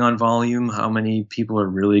 depending on volume, how many people are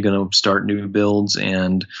really going to start new builds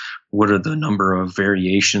and what are the number of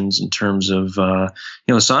variations in terms of, the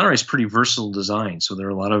Sonorai is pretty versatile design. So there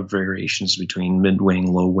are a lot of variations between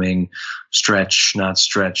mid-wing, low-wing, stretch, not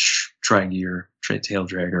stretch, tri-gear, tail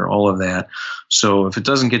dragger, all of that. So if it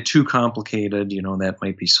doesn't get too complicated, that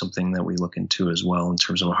might be something that we look into as well in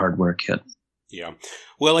terms of a hardware kit. Yeah.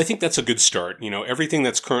 Well, I think that's a good start. Everything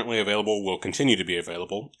that's currently available will continue to be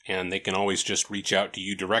available, and they can always just reach out to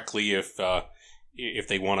you directly if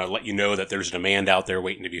they want to let you know that there's demand out there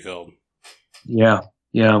waiting to be filled. Yeah.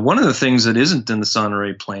 Yeah. One of the things that isn't in the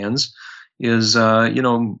Sonorai plans is,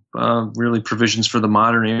 really provisions for the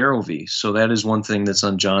modern AeroV. So that is one thing that's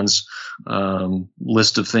on John's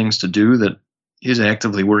list of things to do that he's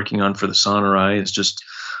actively working on for the Sonorai is just,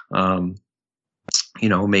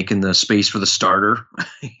 making the space for the starter,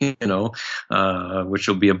 which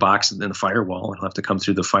will be a box in the firewall. It'll have to come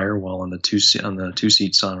through the firewall on the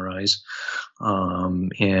two-seat Sonorais.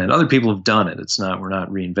 And other people have done it. We're not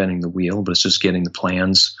reinventing the wheel, but it's just getting the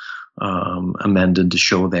plans amended to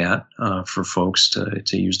show that for folks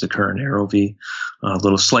to use the current AeroV. A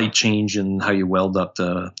little slight change in how you weld up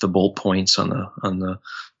the bolt points on the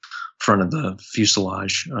front of the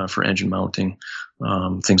fuselage for engine mounting,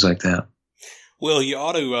 things like that. Well, you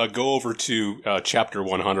ought to go over to Chapter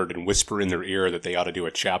 100 and whisper in their ear that they ought to do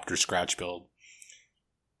a chapter scratch build.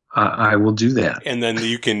 I will do that. And then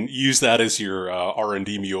you can use that as your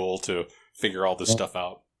R&D mule to figure all this stuff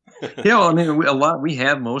out. Yeah, well, we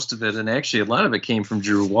have most of it, and actually a lot of it came from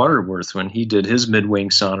Drew Waterworth when he did his mid-wing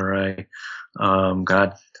Sonorai.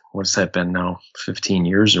 God, what's that been now? 15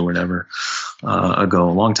 years or whatever ago,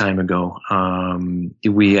 a long time ago.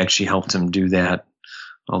 We actually helped him do that,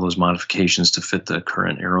 all those modifications to fit the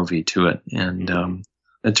current AeroV to it, and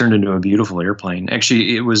it turned into a beautiful airplane.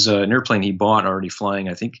 Actually, it was an airplane he bought already flying.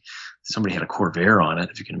 I think somebody had a Corvair on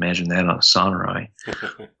it, if you can imagine that on a Sonorai.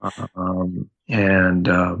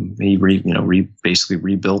 He basically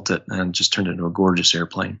rebuilt it and just turned it into a gorgeous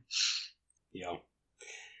airplane. Yeah.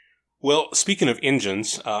 Well, speaking of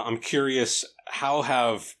engines, I'm curious, how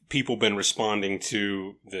have people been responding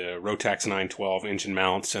to the Rotax 912 engine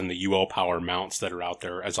mounts and the UL Power mounts that are out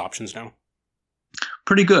there as options now?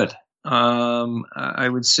 Pretty good. I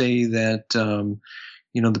would say that,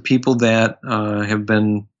 the people that have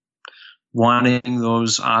been wanting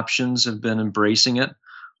those options have been embracing it.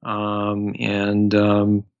 I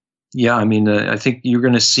think you're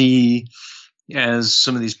going to see, as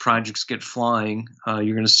some of these projects get flying,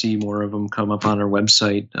 you're going to see more of them come up on our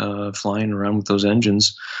website, flying around with those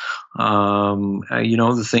engines.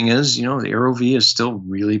 The thing is, the AeroV is still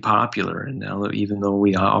really popular. And now that even though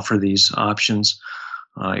we offer these options,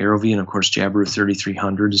 AeroV and of course Jabiru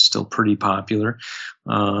 3300 is still pretty popular.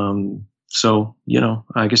 I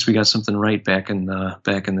guess we got something right back in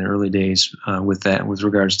the early days with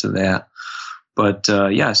regards to that. But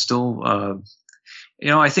still,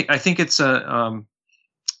 I think it's a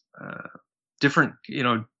different.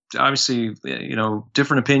 Obviously,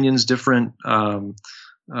 different opinions, different.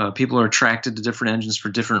 People are attracted to different engines for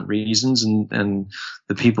different reasons, and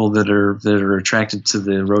the people that are attracted to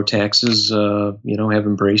the Rotaxes, have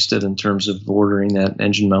embraced it in terms of ordering that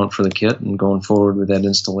engine mount for the kit and going forward with that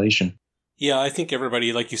installation. Yeah, I think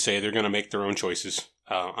everybody, like you say, they're going to make their own choices.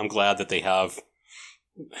 I'm glad that they have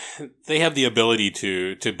the ability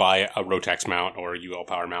to buy a Rotax mount or a UL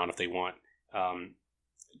Power mount if they want,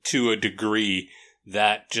 to a degree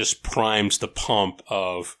that just primes the pump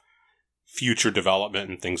of future development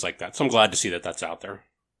and things like that. So I'm glad to see that that's out there.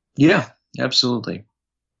 Yeah, absolutely.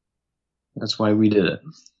 That's why we did it.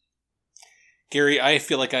 Gary, I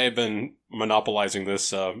feel like I have been monopolizing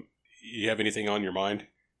this. You have anything on your mind?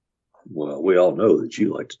 Well, we all know that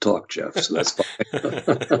you like to talk, Jeff, so that's fine.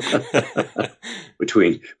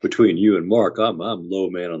 Between you and Mark, I'm low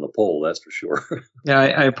man on the pole, that's for sure. Yeah,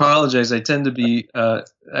 I apologize. I tend to be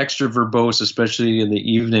extra verbose, especially in the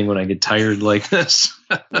evening when I get tired like this.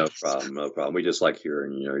 No problem. We just like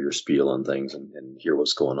hearing your spiel on things and hear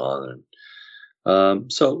what's going on.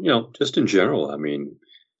 And so just in general, I mean,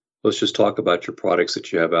 let's just talk about your products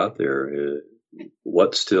that you have out there.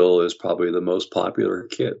 What still is probably the most popular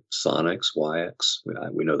kit? Sonix, YX.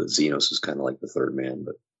 We know that Xenos is kind of like the third man,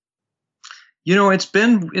 but it's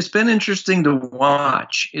been interesting to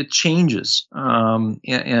watch. It changes, and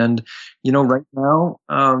right now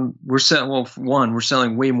we're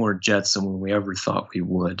selling way more jets than we ever thought we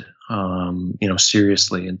would.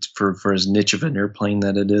 Seriously, and for as niche of an airplane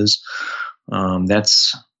that it is,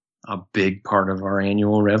 that's a big part of our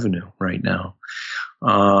annual revenue right now.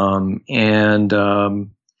 YX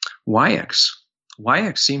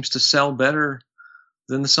seems to sell better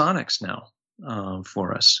than the Sonix now,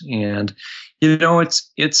 for us. And,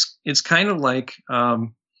 it's kind of like,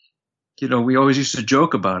 we always used to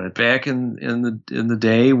joke about it back in the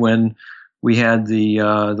day when we had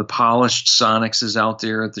the polished Sonixes out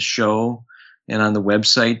there at the show and on the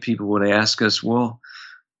website. People would ask us, well,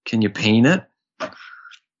 can you paint it?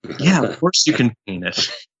 Yeah, of course you can paint it.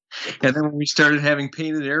 And then when we started having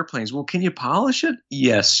painted airplanes, well, can you polish it?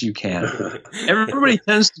 Yes, you can. Everybody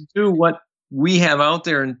tends to do what we have out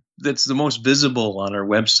there, and that's the most visible on our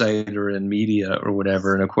website or in media or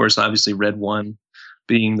whatever. And of course, obviously, Red One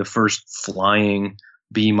being the first flying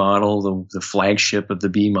B model, the flagship of the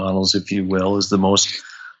B models, if you will, is the most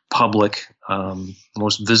public,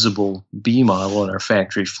 most visible B model in our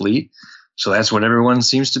factory fleet. So that's what everyone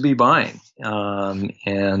seems to be buying. Obviously,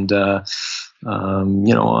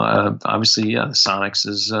 the Sonix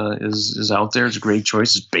is out there. It's a great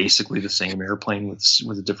choice. It's basically the same airplane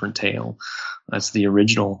with a different tail. That's the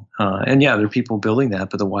original. There are people building that,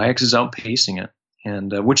 but the YX is outpacing it,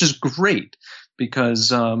 and which is great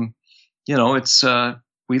because it's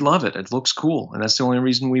we love it. It looks cool, and that's the only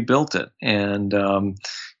reason we built it. And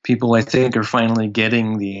people, I think, are finally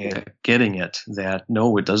getting it that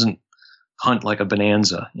no, it doesn't hunt like a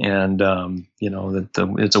Bonanza, and that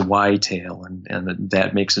it's a Y tail, and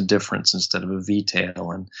that makes a difference instead of a V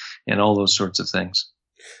tail, and all those sorts of things.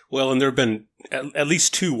 Well, and there have been at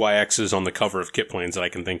least two YXs on the cover of kit planes that I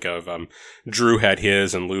can think of. Drew had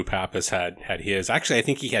his, and Lou Pappas had his. Actually, I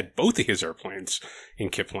think he had both of his airplanes in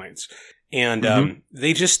kit planes, and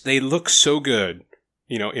they look so good,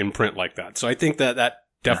 in print like that. So I think that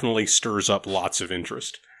definitely stirs up lots of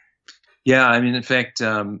interest. Yeah, I mean, in fact,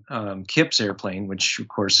 Kip's airplane, which of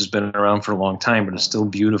course has been around for a long time, but is still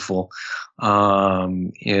beautiful,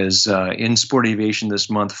 is in Sport Aviation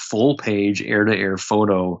this month, full page air-to-air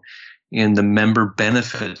photo in the member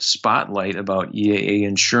benefit spotlight about EAA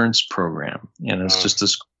insurance program. And it's just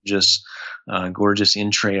this gorgeous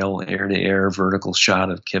in-trail air-to-air vertical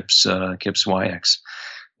shot of Kip's YX.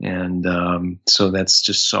 And so that's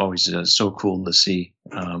just always so cool to see.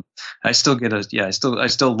 I still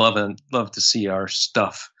love to see our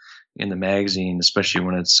stuff in the magazine, especially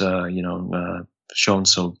when it's shown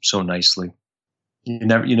so nicely.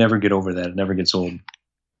 You never get over that. It never gets old.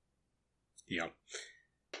 Yeah.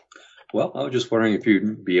 Well, I was just wondering if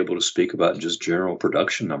you'd be able to speak about just general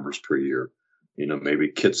production numbers per year. Maybe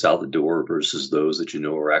kits out the door versus those that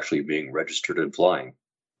are actually being registered and flying.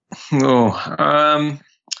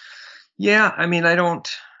 Yeah, I mean,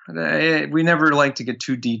 we never like to get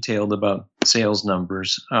too detailed about sales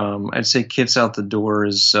numbers. I'd say kits out the door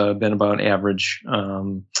has been about average,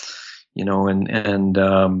 and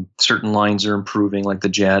certain lines are improving, like the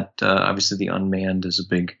jet. Obviously, the unmanned is a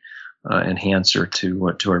big enhancer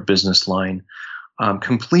to our business line.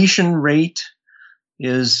 Completion rate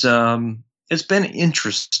is it's been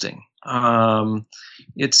interesting.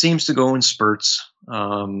 It seems to go in spurts.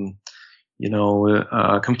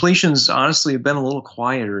 Completions honestly have been a little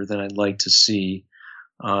quieter than I'd like to see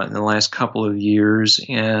in the last couple of years.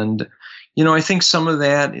 And, I think some of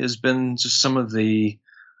that has been just some of the,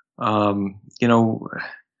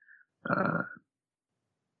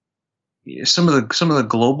 some of the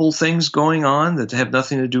global things going on that have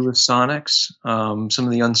nothing to do with Sonex, some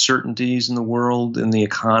of the uncertainties in the world and the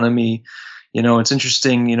economy. It's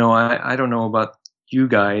interesting. I don't know about you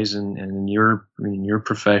guys and your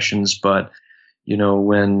professions, but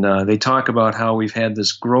when they talk about how we've had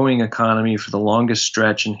this growing economy for the longest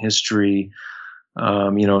stretch in history,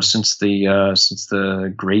 since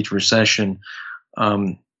the Great Recession,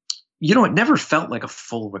 it never felt like a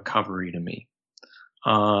full recovery to me.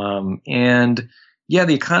 And yeah,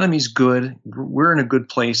 the economy's good. We're in a good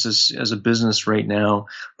place as a business right now,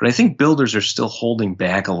 but I think builders are still holding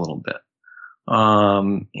back a little bit.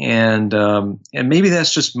 And maybe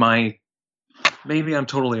that's just maybe I'm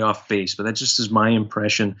totally off base, but that just is my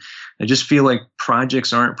impression. I just feel like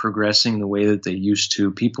projects aren't progressing the way that they used to.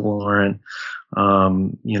 People aren't, I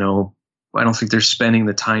don't think they're spending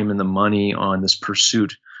the time and the money on this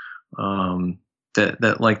pursuit,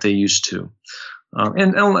 that like they used to.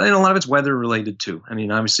 And a lot of it's weather related too. I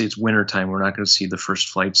mean, obviously it's winter time. We're not going to see the first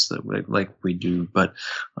flights like we do, but,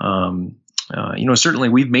 certainly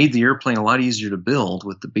we've made the airplane a lot easier to build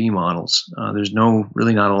with the B models. There's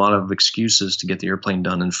really not a lot of excuses to get the airplane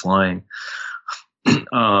done and flying.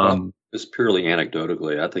 Well, it's purely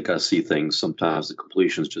anecdotally. I think I see things sometimes the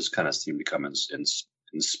completions just kind of seem to come in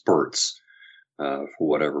spurts for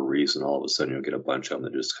whatever reason. All of a sudden you'll get a bunch of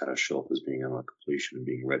them that just kind of show up as being on completion and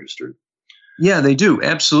being registered. Yeah, they do.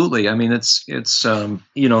 Absolutely. I mean, it's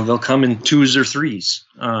they'll come in 2s or 3s.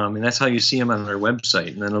 And that's how you see them on their website.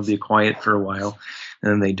 And then they'll be quiet for a while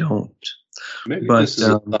and then they don't. Maybe this is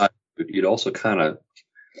a thought. You'd also kind of,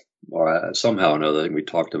 or somehow or another, I think we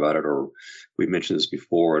talked about it, or we mentioned this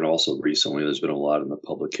before, and also recently there's been a lot in the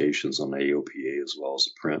publications on AOPA as well as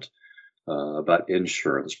the print about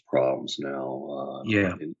insurance problems now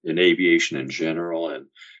in aviation in general, and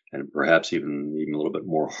perhaps even a little bit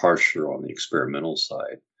more harsher on the experimental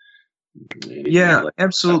side. Yeah,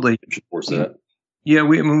 absolutely. That? Yeah,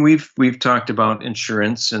 we've talked about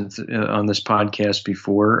insurance and on this podcast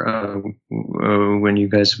before when you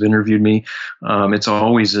guys have interviewed me. It's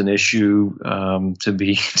always an issue to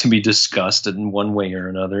be discussed in one way or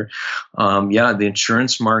another. The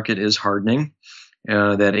insurance market is hardening.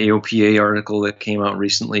 That AOPA article that came out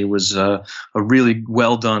recently was a really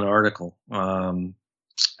well done article. And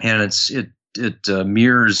it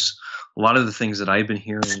mirrors a lot of the things that I've been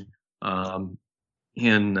hearing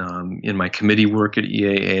in my committee work at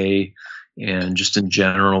EAA and just in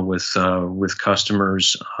general with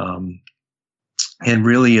customers. And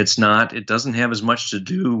really, it doesn't have as much to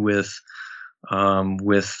do with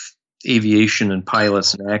aviation and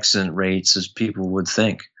pilots and accident rates as people would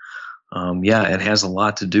think. It has a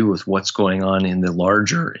lot to do with what's going on in the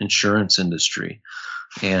larger insurance industry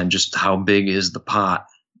and just how big is the pot.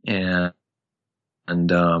 And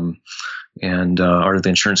are the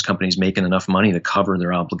insurance companies making enough money to cover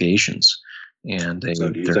their obligations? And do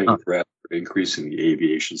you think perhaps increasing the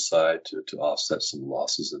aviation side to offset some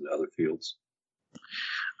losses in other fields?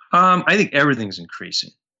 I think everything's increasing,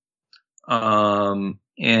 I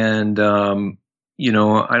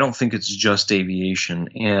don't think it's just aviation,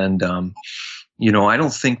 and I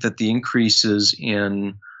don't think that the increases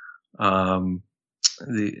in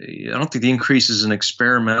I don't think the increases in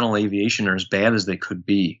experimental aviation are as bad as they could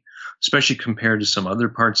be, especially compared to some other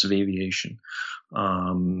parts of aviation.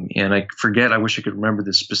 And I wish I could remember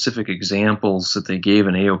the specific examples that they gave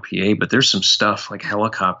in AOPA, but there's some stuff like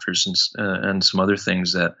helicopters and some other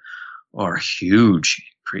things that are huge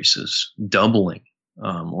increases, doubling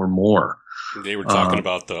or more. They were talking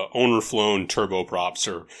about the owner-flown turboprops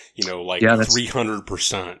are,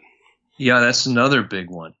 300%. Yeah, that's another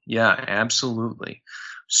big one. Yeah, absolutely.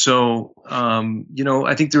 So,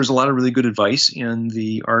 I think there's a lot of really good advice in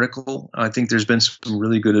the article. I think there's been some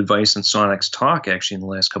really good advice in Sonex Talk actually in the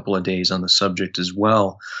last couple of days on the subject as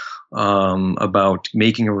well, about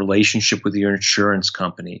making a relationship with your insurance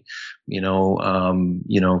company, being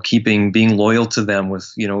loyal to them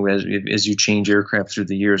with, as you change aircraft through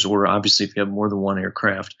the years, or obviously if you have more than one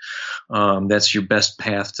aircraft, that's your best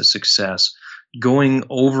path to success. Doing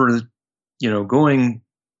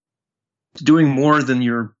more than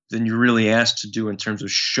you're really asked to do in terms of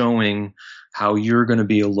showing how you're going to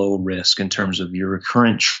be a low risk in terms of your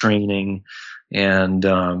current training and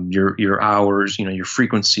your hours, your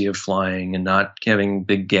frequency of flying, and not having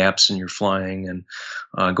big gaps in your flying, and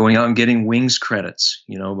going out and getting wings credits,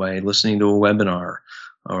 by listening to a webinar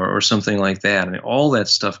or something like that. I mean, all that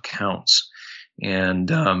stuff counts, and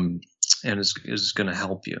is going to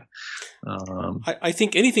help you. I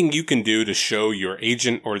think anything you can do to show your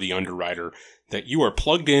agent or the underwriter that you are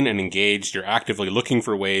plugged in and engaged, you're actively looking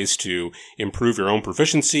for ways to improve your own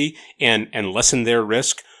proficiency and lessen their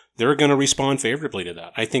risk, they're going to respond favorably to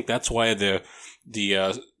that. I think that's why the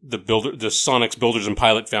Sonex Builders and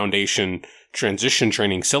Pilot Foundation transition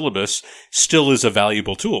training syllabus still is a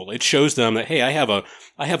valuable tool. It shows them that, hey, I have a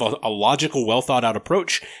logical, well thought out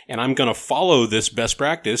approach, and I'm going to follow this best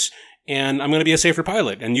practice, and I'm going to be a safer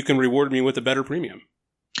pilot, and you can reward me with a better premium.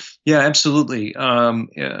 Yeah, absolutely.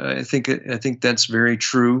 I think that's very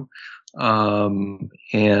true. I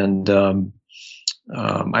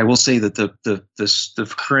will say that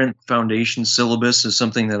the current foundation syllabus is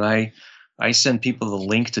something that I send people the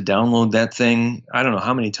link to download that thing. I don't know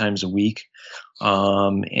how many times a week,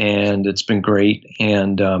 and it's been great.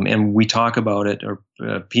 And we talk about it, or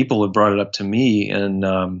people have brought it up to me. And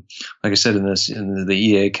like I said, in the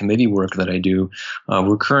EAA committee work that I do,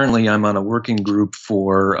 I'm on a working group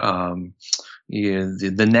for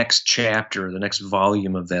the next chapter, the next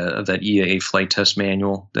volume of that EAA flight test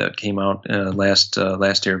manual that came out last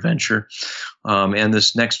AirVenture, and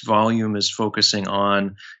this next volume is focusing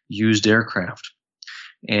on used aircraft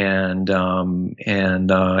and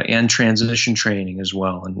transition training as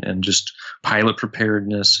well, and just pilot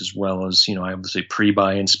preparedness, as well as, I would say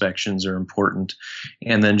pre-buy inspections are important,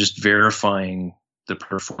 and then just verifying the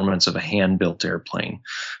performance of a hand-built airplane.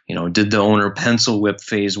 Did the owner pencil whip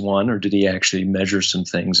phase one, or did he actually measure some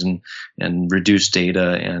things and reduce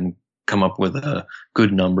data and come up with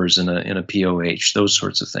good numbers in a POH, those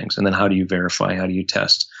sorts of things. And then how do you verify, how do you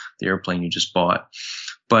test the airplane you just bought?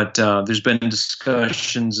 But there's been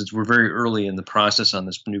discussions. We're very early in the process on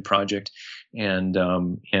this new project, and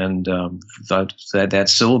that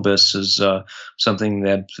syllabus is something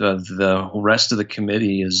that the rest of the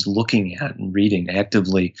committee is looking at and reading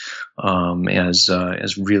actively as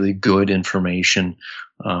really good information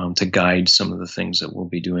to guide some of the things that we'll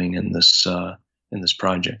be doing in this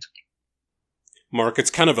project. Mark,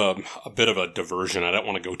 it's kind of a bit of a diversion. I don't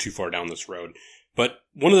want to go too far down this road. But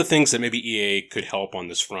one of the things that maybe EAA could help on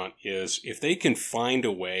this front is if they can find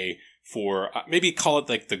a way for, maybe call it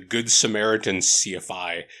like the Good Samaritan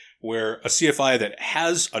CFI, where a CFI that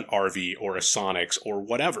has an RV or a Sonex or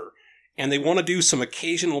whatever, and they want to do some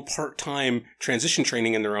occasional part-time transition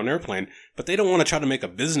training in their own airplane, but they don't want to try to make a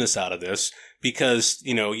business out of this because,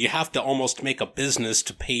 you have to almost make a business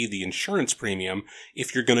to pay the insurance premium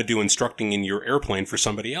if you're going to do instructing in your airplane for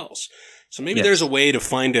somebody else. So maybe there's a way to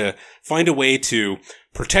find a way to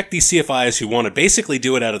protect these CFIs who want to basically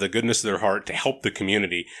do it out of the goodness of their heart to help the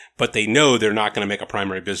community, but they know they're not going to make a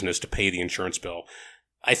primary business to pay the insurance bill.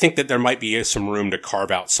 I think that there might be some room to carve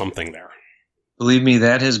out something there. Believe me,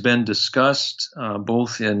 that has been discussed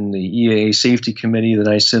both in the EAA Safety Committee that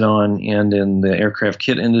I sit on and in the Aircraft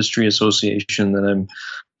Kit Industry Association that I'm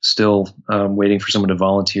still waiting for someone to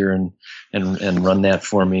volunteer and run that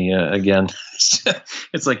for me again.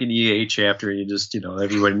 It's like an EAA chapter. You just,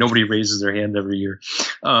 nobody raises their hand every year.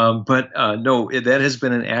 No, that has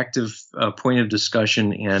been an active point of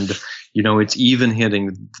discussion, and, it's even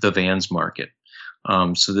hitting the vans market.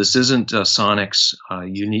 So this isn't a Sonex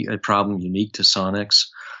a problem unique to Sonex.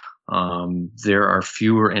 There are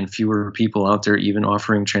fewer and fewer people out there even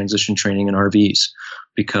offering transition training in RVs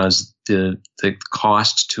because the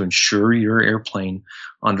cost to insure your airplane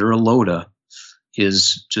under a LOTA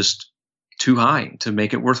is just too high to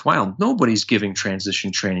make it worthwhile. Nobody's giving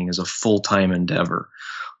transition training as a full-time endeavor.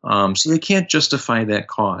 So they can't justify that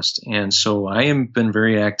cost. And so I have been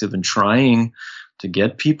very active in trying to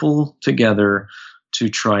get people together to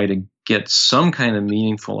try to get some kind of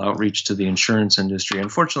meaningful outreach to the insurance industry.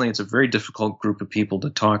 Unfortunately, it's a very difficult group of people to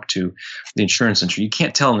talk to, the insurance industry. You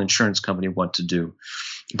can't tell an insurance company what to do,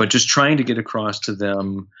 but just trying to get across to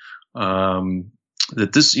them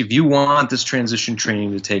that if you want this transition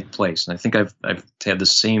training to take place, and I think I've had the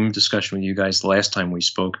same discussion with you guys the last time we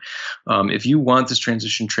spoke, if you want this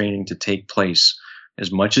transition training to take place, as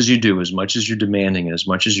much as you do, as much as you're demanding it, as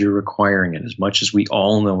much as you're requiring it, as much as we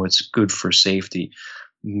all know it's good for safety,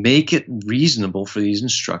 make it reasonable for these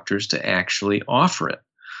instructors to actually offer it.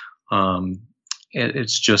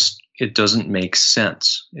 It doesn't make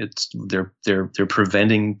sense. They're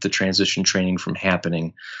preventing the transition training from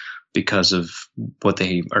happening because of what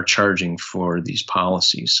they are charging for these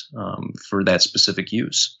policies for that specific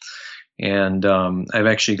use. And I've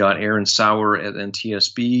actually got Aaron Sauer at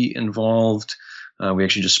NTSB involved. We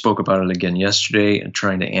actually just spoke about it again yesterday and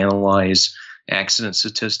trying to analyze accident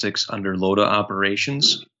statistics under LOTA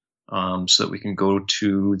operations so that we can go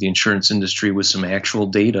to the insurance industry with some actual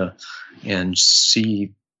data and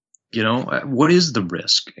see, what is the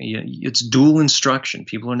risk? It's dual instruction.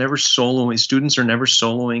 People are never soloing. Students are never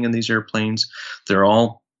soloing in these airplanes. They're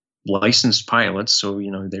all licensed pilots. So,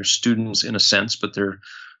 they're students in a sense, but they're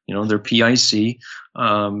PIC.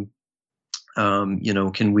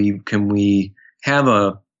 Can we have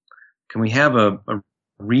a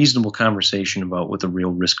reasonable conversation about what the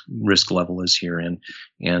real risk level is here,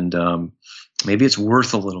 and maybe it's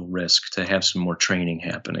worth a little risk to have some more training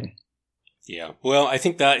happening. Yeah, well, I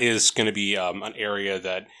think that is going to be an area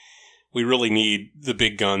that we really need the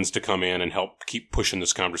big guns to come in and help keep pushing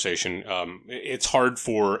this conversation. It's hard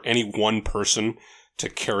for any one person to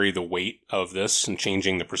carry the weight of this and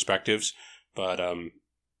changing the perspectives, but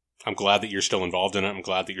I'm glad that you're still involved in it. I'm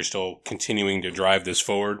glad that you're still continuing to drive this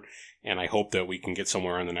forward, and I hope that we can get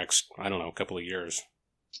somewhere in the next, couple of years.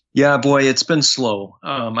 Yeah, boy, it's been slow.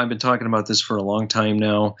 I've been talking about this for a long time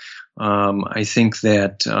now. I think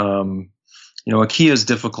that IKEA is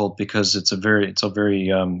difficult because it's a very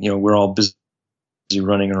we're all busy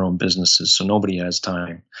running our own businesses, so nobody has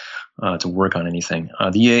time to work on anything.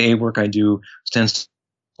 The EAA work I do tends to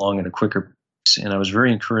go along at a quicker pace, and I was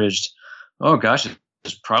very encouraged. Oh gosh,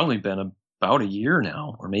 it's probably been about a year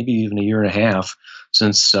now, or maybe even a year and a half,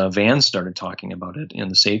 since Van started talking about it in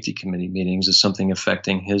the safety committee meetings as something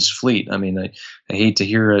affecting his fleet. I mean, I hate to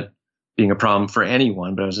hear it being a problem for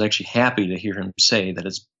anyone, but I was actually happy to hear him say that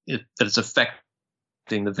it's affecting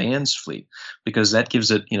the Van's fleet, because that gives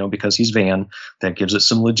it, because he's Van, that gives it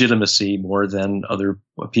some legitimacy more than other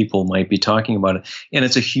people might be talking about it. And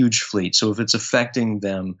it's a huge fleet. So if it's affecting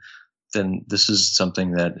them, then this is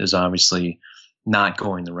something that is obviously not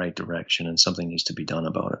going the right direction, and something needs to be done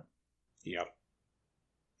about it. Yeah.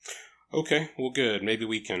 Okay, well, good. Maybe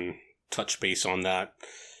we can touch base on that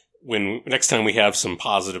when next time we have some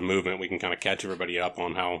positive movement. We can kind of catch everybody up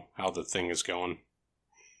on how the thing is going.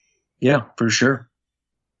 Yeah, for sure.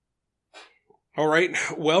 All right.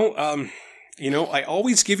 Well, I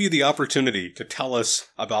always give you the opportunity to tell us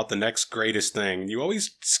about the next greatest thing. You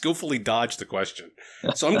always skillfully dodge the question.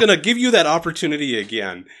 So I'm going to give you that opportunity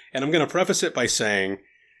again. And I'm going to preface it by saying,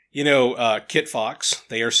 Kit Fox,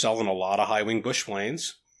 they are selling a lot of high-wing bush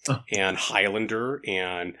planes, and Highlander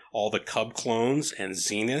and all the Cub clones and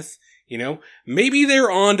Zenith. Maybe they're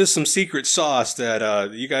on to some secret sauce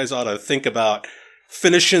that you guys ought to think about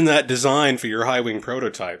finishing that design for your high-wing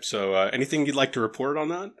prototype. So anything you'd like to report on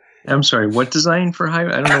that? I'm sorry, what design for high?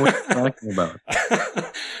 I don't know what you're talking about.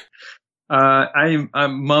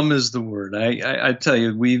 Mum is the word. I tell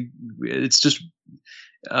you, we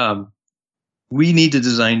need to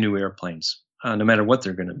design new airplanes, no matter what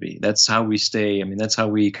they're going to be. That's how we stay. I mean, that's how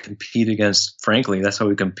we compete against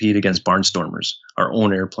barnstormers, our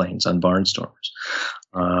own airplanes on barnstormers.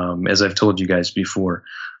 As I've told you guys before,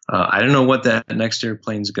 I don't know what that next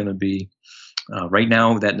airplane is going to be. Right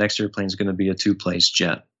now, that next airplane is going to be a two-place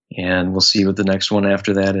jet. And we'll see what the next one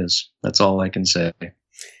after that is. That's all I can say.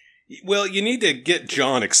 Well, you need to get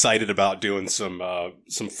John excited about doing some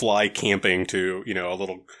fly camping to, a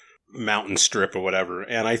little mountain strip or whatever.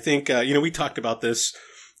 And I think, we talked about this,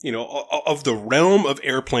 of the realm of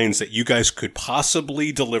airplanes that you guys could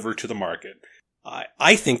possibly deliver to the market.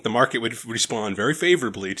 I think the market would respond very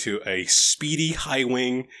favorably to a speedy high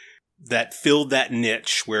wing that filled that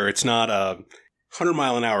niche where it's not a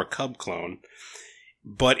 100-mile-an-hour Cub clone,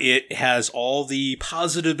 but it has all the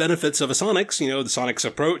positive benefits of a Sonex, the Sonex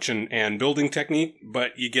approach and building technique,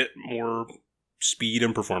 but you get more speed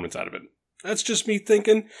and performance out of it. That's just me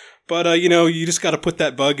thinking. But, you just got to put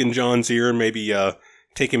that bug in John's ear and maybe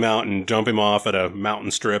take him out and jump him off at a mountain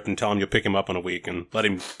strip and tell him you'll pick him up in a week and let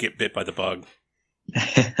him get bit by the bug.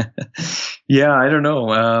 Yeah, I don't know.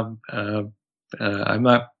 I'm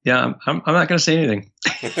not going to say anything.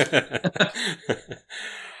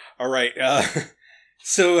 All right.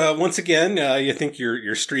 So once again, you think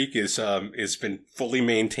your streak is been fully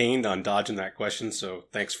maintained on dodging that question. So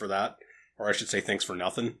thanks for that, or I should say, thanks for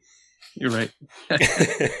nothing. You're right.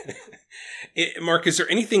 Mark, is there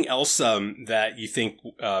anything else that you think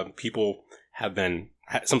people have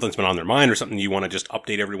something's been on their mind, or something you want to just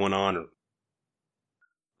update everyone on? Or?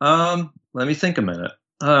 Let me think a minute.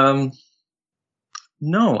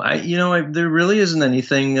 No, there really isn't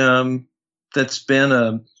anything that's been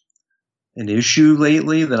an issue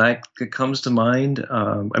lately that comes to mind.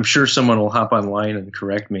 I'm sure someone will hop online and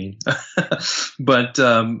correct me, but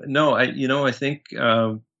no, I think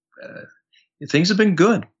things have been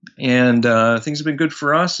good, and things have been good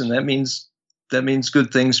for us, and that means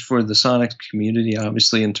good things for the Sonic community,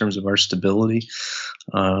 obviously, in terms of our stability.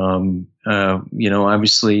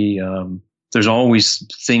 Obviously, there's always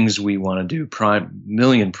things we want to do,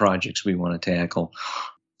 million projects we want to tackle.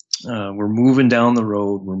 We're moving down the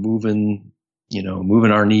road. We're moving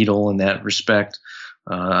our needle in that respect.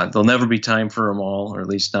 There'll never be time for them all, or at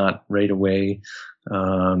least not right away.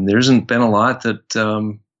 There hasn't been a lot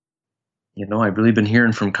that I've really been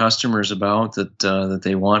hearing from customers about that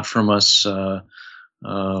they want from us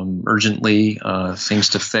urgently, things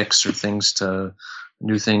to fix or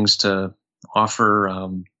new things to offer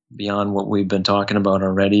beyond what we've been talking about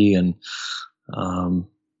already. And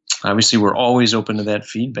obviously, we're always open to that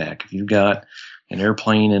feedback. If you've got an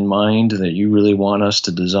airplane in mind that you really want us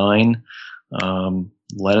to design,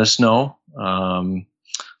 let us know.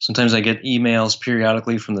 Sometimes I get emails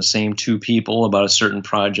periodically from the same two people about a certain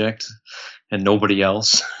project and nobody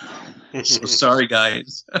else. So sorry,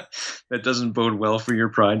 guys. That doesn't bode well for your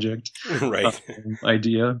project Right.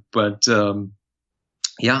 idea. But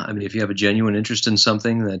yeah, I mean, if you have a genuine interest in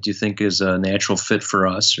something that you think is a natural fit for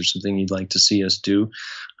us or something you'd like to see us do,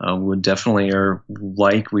 we definitely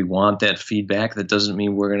we want that feedback. That doesn't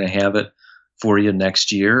mean we're going to have it for you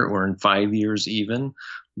next year or in 5 years even.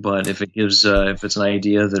 But if it gives, if it's an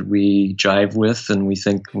idea that we jive with and we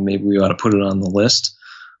think maybe we ought to put it on the list,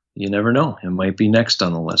 you never know. It might be next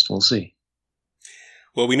on the list. We'll see.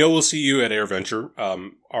 Well, we know we'll see you at AirVenture.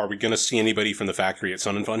 Are we going to see anybody from the factory at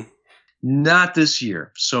Sun and Fun? Not this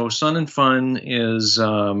year. So Sun and Fun is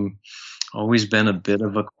always been a bit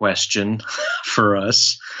of a question for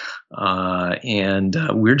us. And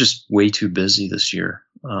we're just way too busy this year.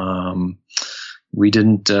 We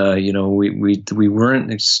didn't, we weren't,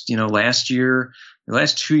 last year, the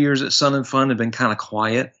last 2 years at Sun and Fun have been kind of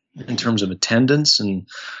quiet in terms of attendance and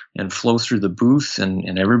flow through the booth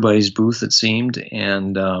and everybody's booth, it seemed.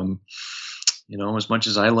 And, as much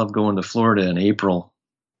as I love going to Florida in April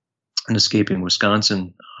and escaping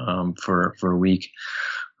Wisconsin for a week,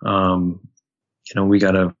 it's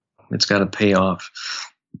got to pay off.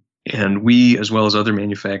 And we, as well as other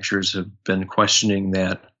manufacturers, have been questioning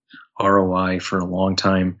that ROI for a long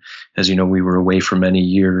time. As you know, we were away for many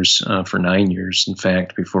years, for 9 years, in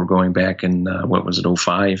fact, before going back in,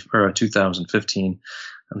 2005 or 2015.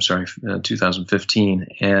 I'm sorry, 2015.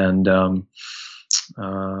 And,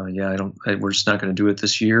 we're just not going to do it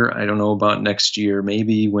this year. I don't know about next year,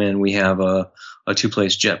 maybe when we have a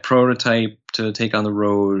two-place jet prototype to take on the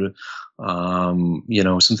road,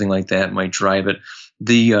 something like that might drive it.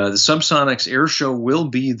 The Subsonics Air Show will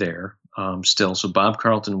be there. Still, so Bob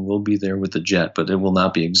Carlton will be there with the jet, but it will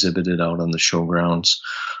not be exhibited out on the showgrounds.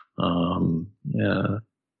 And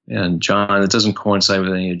John, it doesn't coincide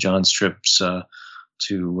with any of John's trips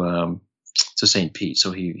to St. Pete,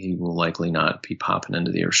 so he will likely not be popping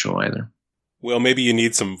into the air show either. Well, maybe you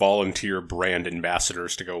need some volunteer brand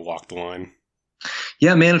ambassadors to go walk the line.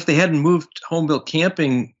 Yeah, man, if they hadn't moved home built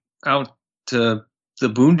camping out to the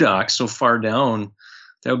boondocks so far down,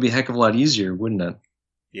 that would be a heck of a lot easier, wouldn't it?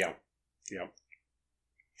 Yeah.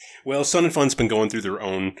 Well, Sun and Fun's been going through their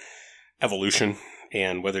own evolution,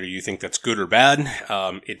 and whether you think that's good or bad,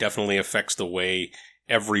 it definitely affects the way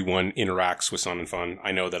everyone interacts with Sun and Fun.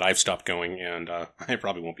 I know that I've stopped going, and I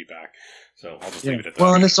probably won't be back, so I'll just leave it at that.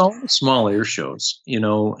 Well, and it's all small air shows, back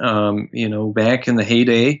in the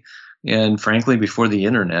heyday, and frankly, before the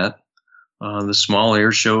internet, the small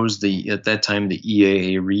air shows, at that time the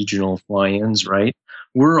EAA regional fly-ins, right,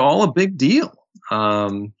 were all a big deal.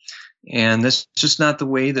 And that's just not the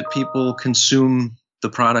way that people consume the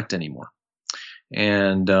product anymore.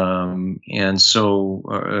 And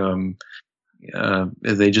so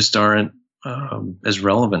they just aren't as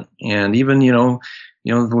relevant. And even,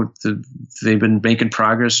 they've been making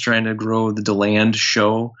progress trying to grow the DeLand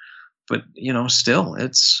show, but, still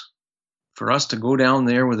it's for us to go down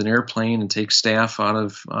there with an airplane and take staff out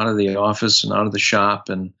of the office and out of the shop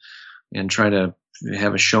and try to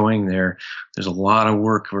have a showing there. There's a lot of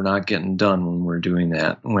work we're not getting done when we're doing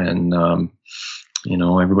that. When,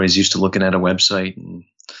 everybody's used to looking at a website and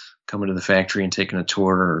coming to the factory and taking a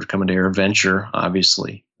tour, or coming to AirVenture,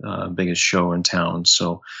 obviously, biggest show in town.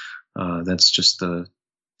 So that's just the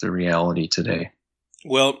reality today.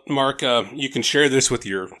 Well, Mark, you can share this with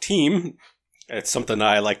your team. It's something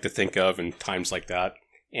I like to think of in times like that.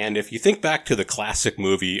 And if you think back to the classic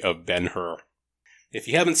movie of Ben-Hur, if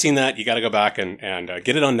you haven't seen that, you got to go back and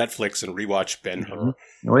get it on Netflix and rewatch Ben-Hur.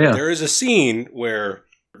 Oh, yeah. There is a scene where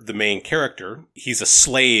the main character, he's a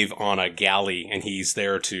slave on a galley, and he's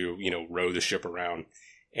there to, row the ship around.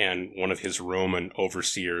 And one of his Roman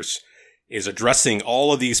overseers is addressing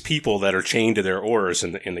all of these people that are chained to their oars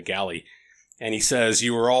in the galley. And he says,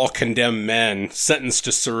 "You are all condemned men, sentenced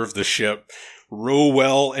to serve the ship. Row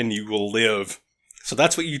well and you will live." So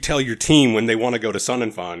that's what you tell your team when they want to go to Sun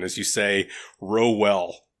and Fun, is you say, row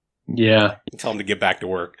well. Yeah. You tell them to get back to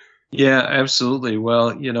work. Yeah, absolutely.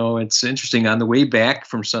 Well, it's interesting. On the way back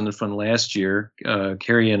from Sun and Fun last year,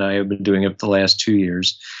 Carrie and I have been doing it the last 2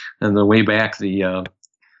 years. And the way back, the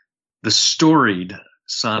storied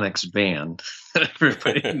Sonic's van.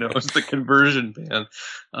 Everybody knows the conversion van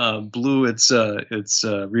blew its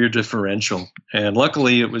rear differential, and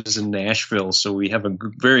luckily it was in Nashville. So we have a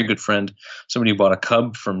very good friend, somebody who bought a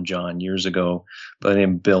Cub from John years ago by the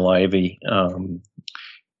name of Bill Ivy,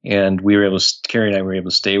 and we were able to, Carrie and I were able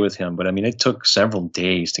to stay with him. But I mean, it took several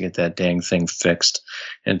days to get that dang thing fixed,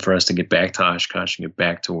 and for us to get back to Oshkosh and get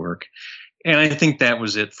back to work. And I think that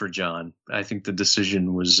was it for John. I think the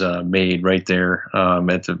decision was made right there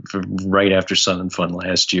right after Sun and Fun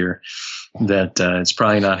last year that it's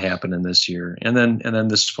probably not happening this year. And then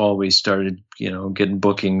this fall we started, getting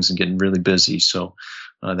bookings and getting really busy. So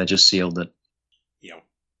that just sealed it. Yeah.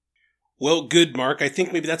 Well, good, Mark. I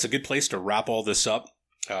think maybe that's a good place to wrap all this up.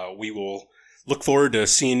 We will look forward to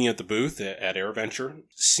seeing you at the booth at AirVenture,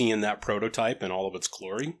 seeing that prototype in all of its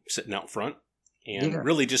glory sitting out front. And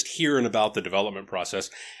really just hearing about the development process.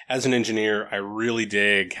 As an engineer, I really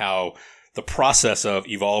dig how the process of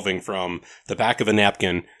evolving from the back of a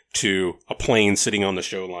napkin to a plane sitting on the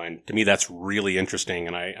show line, to me, that's really interesting.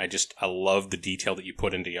 And I love the detail that you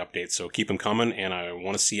put into the updates. So keep them coming, and I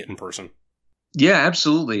want to see it in person. Yeah,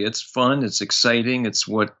 absolutely. It's fun. It's exciting. It's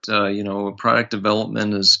what, product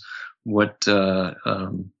development is what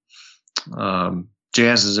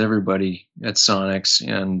jazzes everybody at Sonics,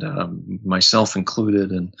 and myself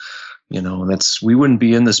included. And we wouldn't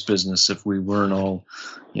be in this business if we weren't all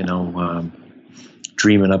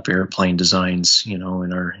dreaming up airplane designs in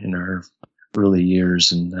our early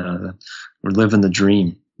years, and we're living the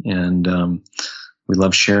dream, and we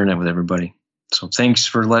love sharing it with everybody. So thanks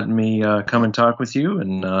for letting me come and talk with you,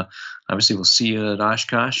 and obviously we'll see you at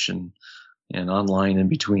Oshkosh and online in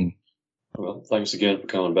between. Well, thanks again for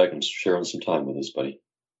coming back and sharing some time with us, buddy.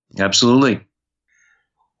 Absolutely.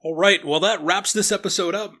 All right. Well, that wraps this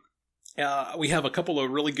episode up. We have a couple of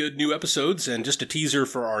really good new episodes, and just a teaser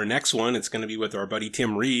for our next one. It's going to be with our buddy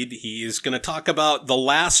Tim Reed. He is going to talk about the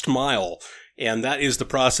last mile, and that is the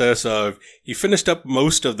process of you finished up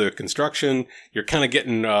most of the construction. You're kind of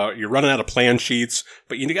getting, you're running out of plan sheets,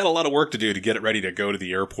 but you got a lot of work to do to get it ready to go to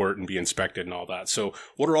the airport and be inspected and all that. So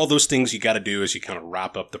what are all those things you got to do as you kind of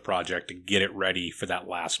wrap up the project to get it ready for that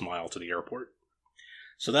last mile to the airport?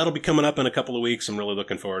 So that'll be coming up in a couple of weeks. I'm really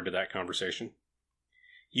looking forward to that conversation.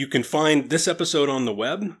 You can find this episode on the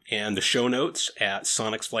web and the show notes at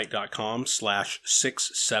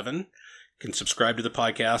sonicsflight.com/67. You can subscribe to the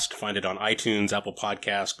podcast, find it on iTunes, Apple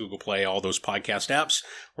Podcasts, Google Play, all those podcast apps,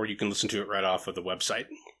 or you can listen to it right off of the website.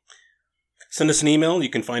 Send us an email. You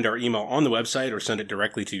can find our email on the website or send it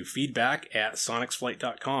directly to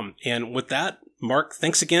feedback@sonicsflight.com. And with that, Mark,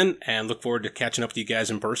 thanks again, and look forward to catching up with you guys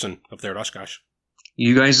in person up there at Oshkosh.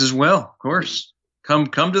 You guys as well, of course.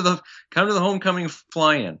 Come to the homecoming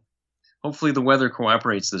fly-in. Hopefully the weather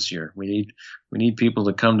cooperates this year. We need people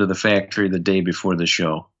to come to the factory the day before the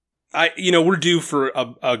show. We're due for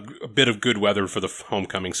a bit of good weather for the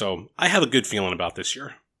homecoming, so I have a good feeling about this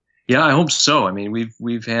year. Yeah, I hope so. I mean,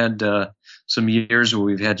 we've had some years where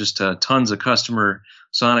we've had just tons of customer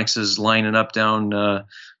Sonicses lining up down the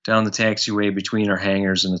taxiway between our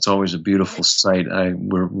hangars, and it's always a beautiful sight.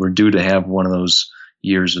 We're due to have one of those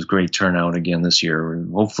years with great turnout again this year.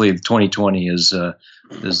 Hopefully 2020 is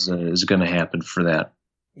going to happen for that.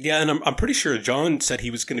 Yeah, and I'm pretty sure John said he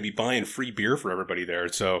was going to be buying free beer for everybody there.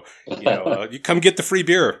 So, you come get the free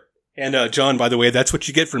beer. And John, by the way, that's what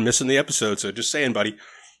you get for missing the episode. So just saying, buddy.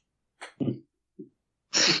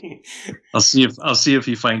 I'll see if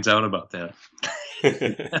he finds out about that.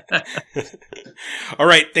 All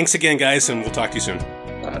right, thanks again, guys, and we'll talk to you soon.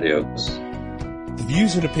 Adios. The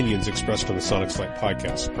views and opinions expressed on the Sonics Flight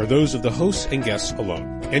podcast are those of the hosts and guests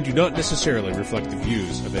alone, and do not necessarily reflect the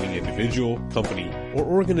views of any individual, company, or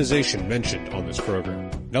organization mentioned on this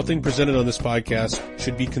program. Nothing presented on this podcast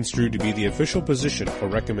should be construed to be the official position or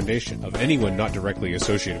recommendation of anyone not directly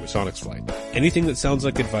associated with Sonics Flight. Anything that sounds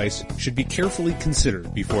like advice should be carefully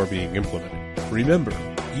considered before being implemented. Remember,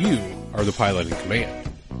 you are the pilot in command.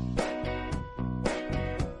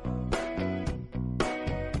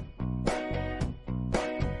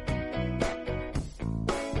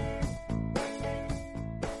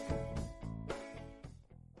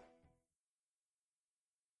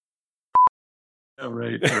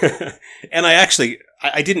 Right. And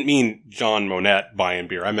I didn't mean John Monette buying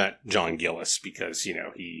beer. I meant John Gillis because,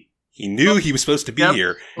 he knew he was supposed to be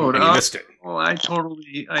here and he missed it. Oh, I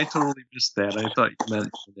totally missed that. I thought you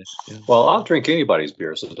meant that. Yeah. Well, I'll drink anybody's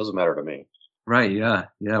beer, so it doesn't matter to me. Right, yeah.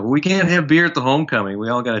 Yeah. Well, we can't have beer at the homecoming. We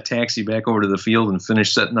all got a taxi back over to the field and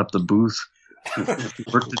finish setting up the booth.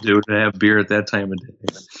 Work to do to have beer at that time of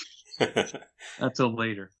day. Not till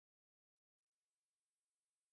later.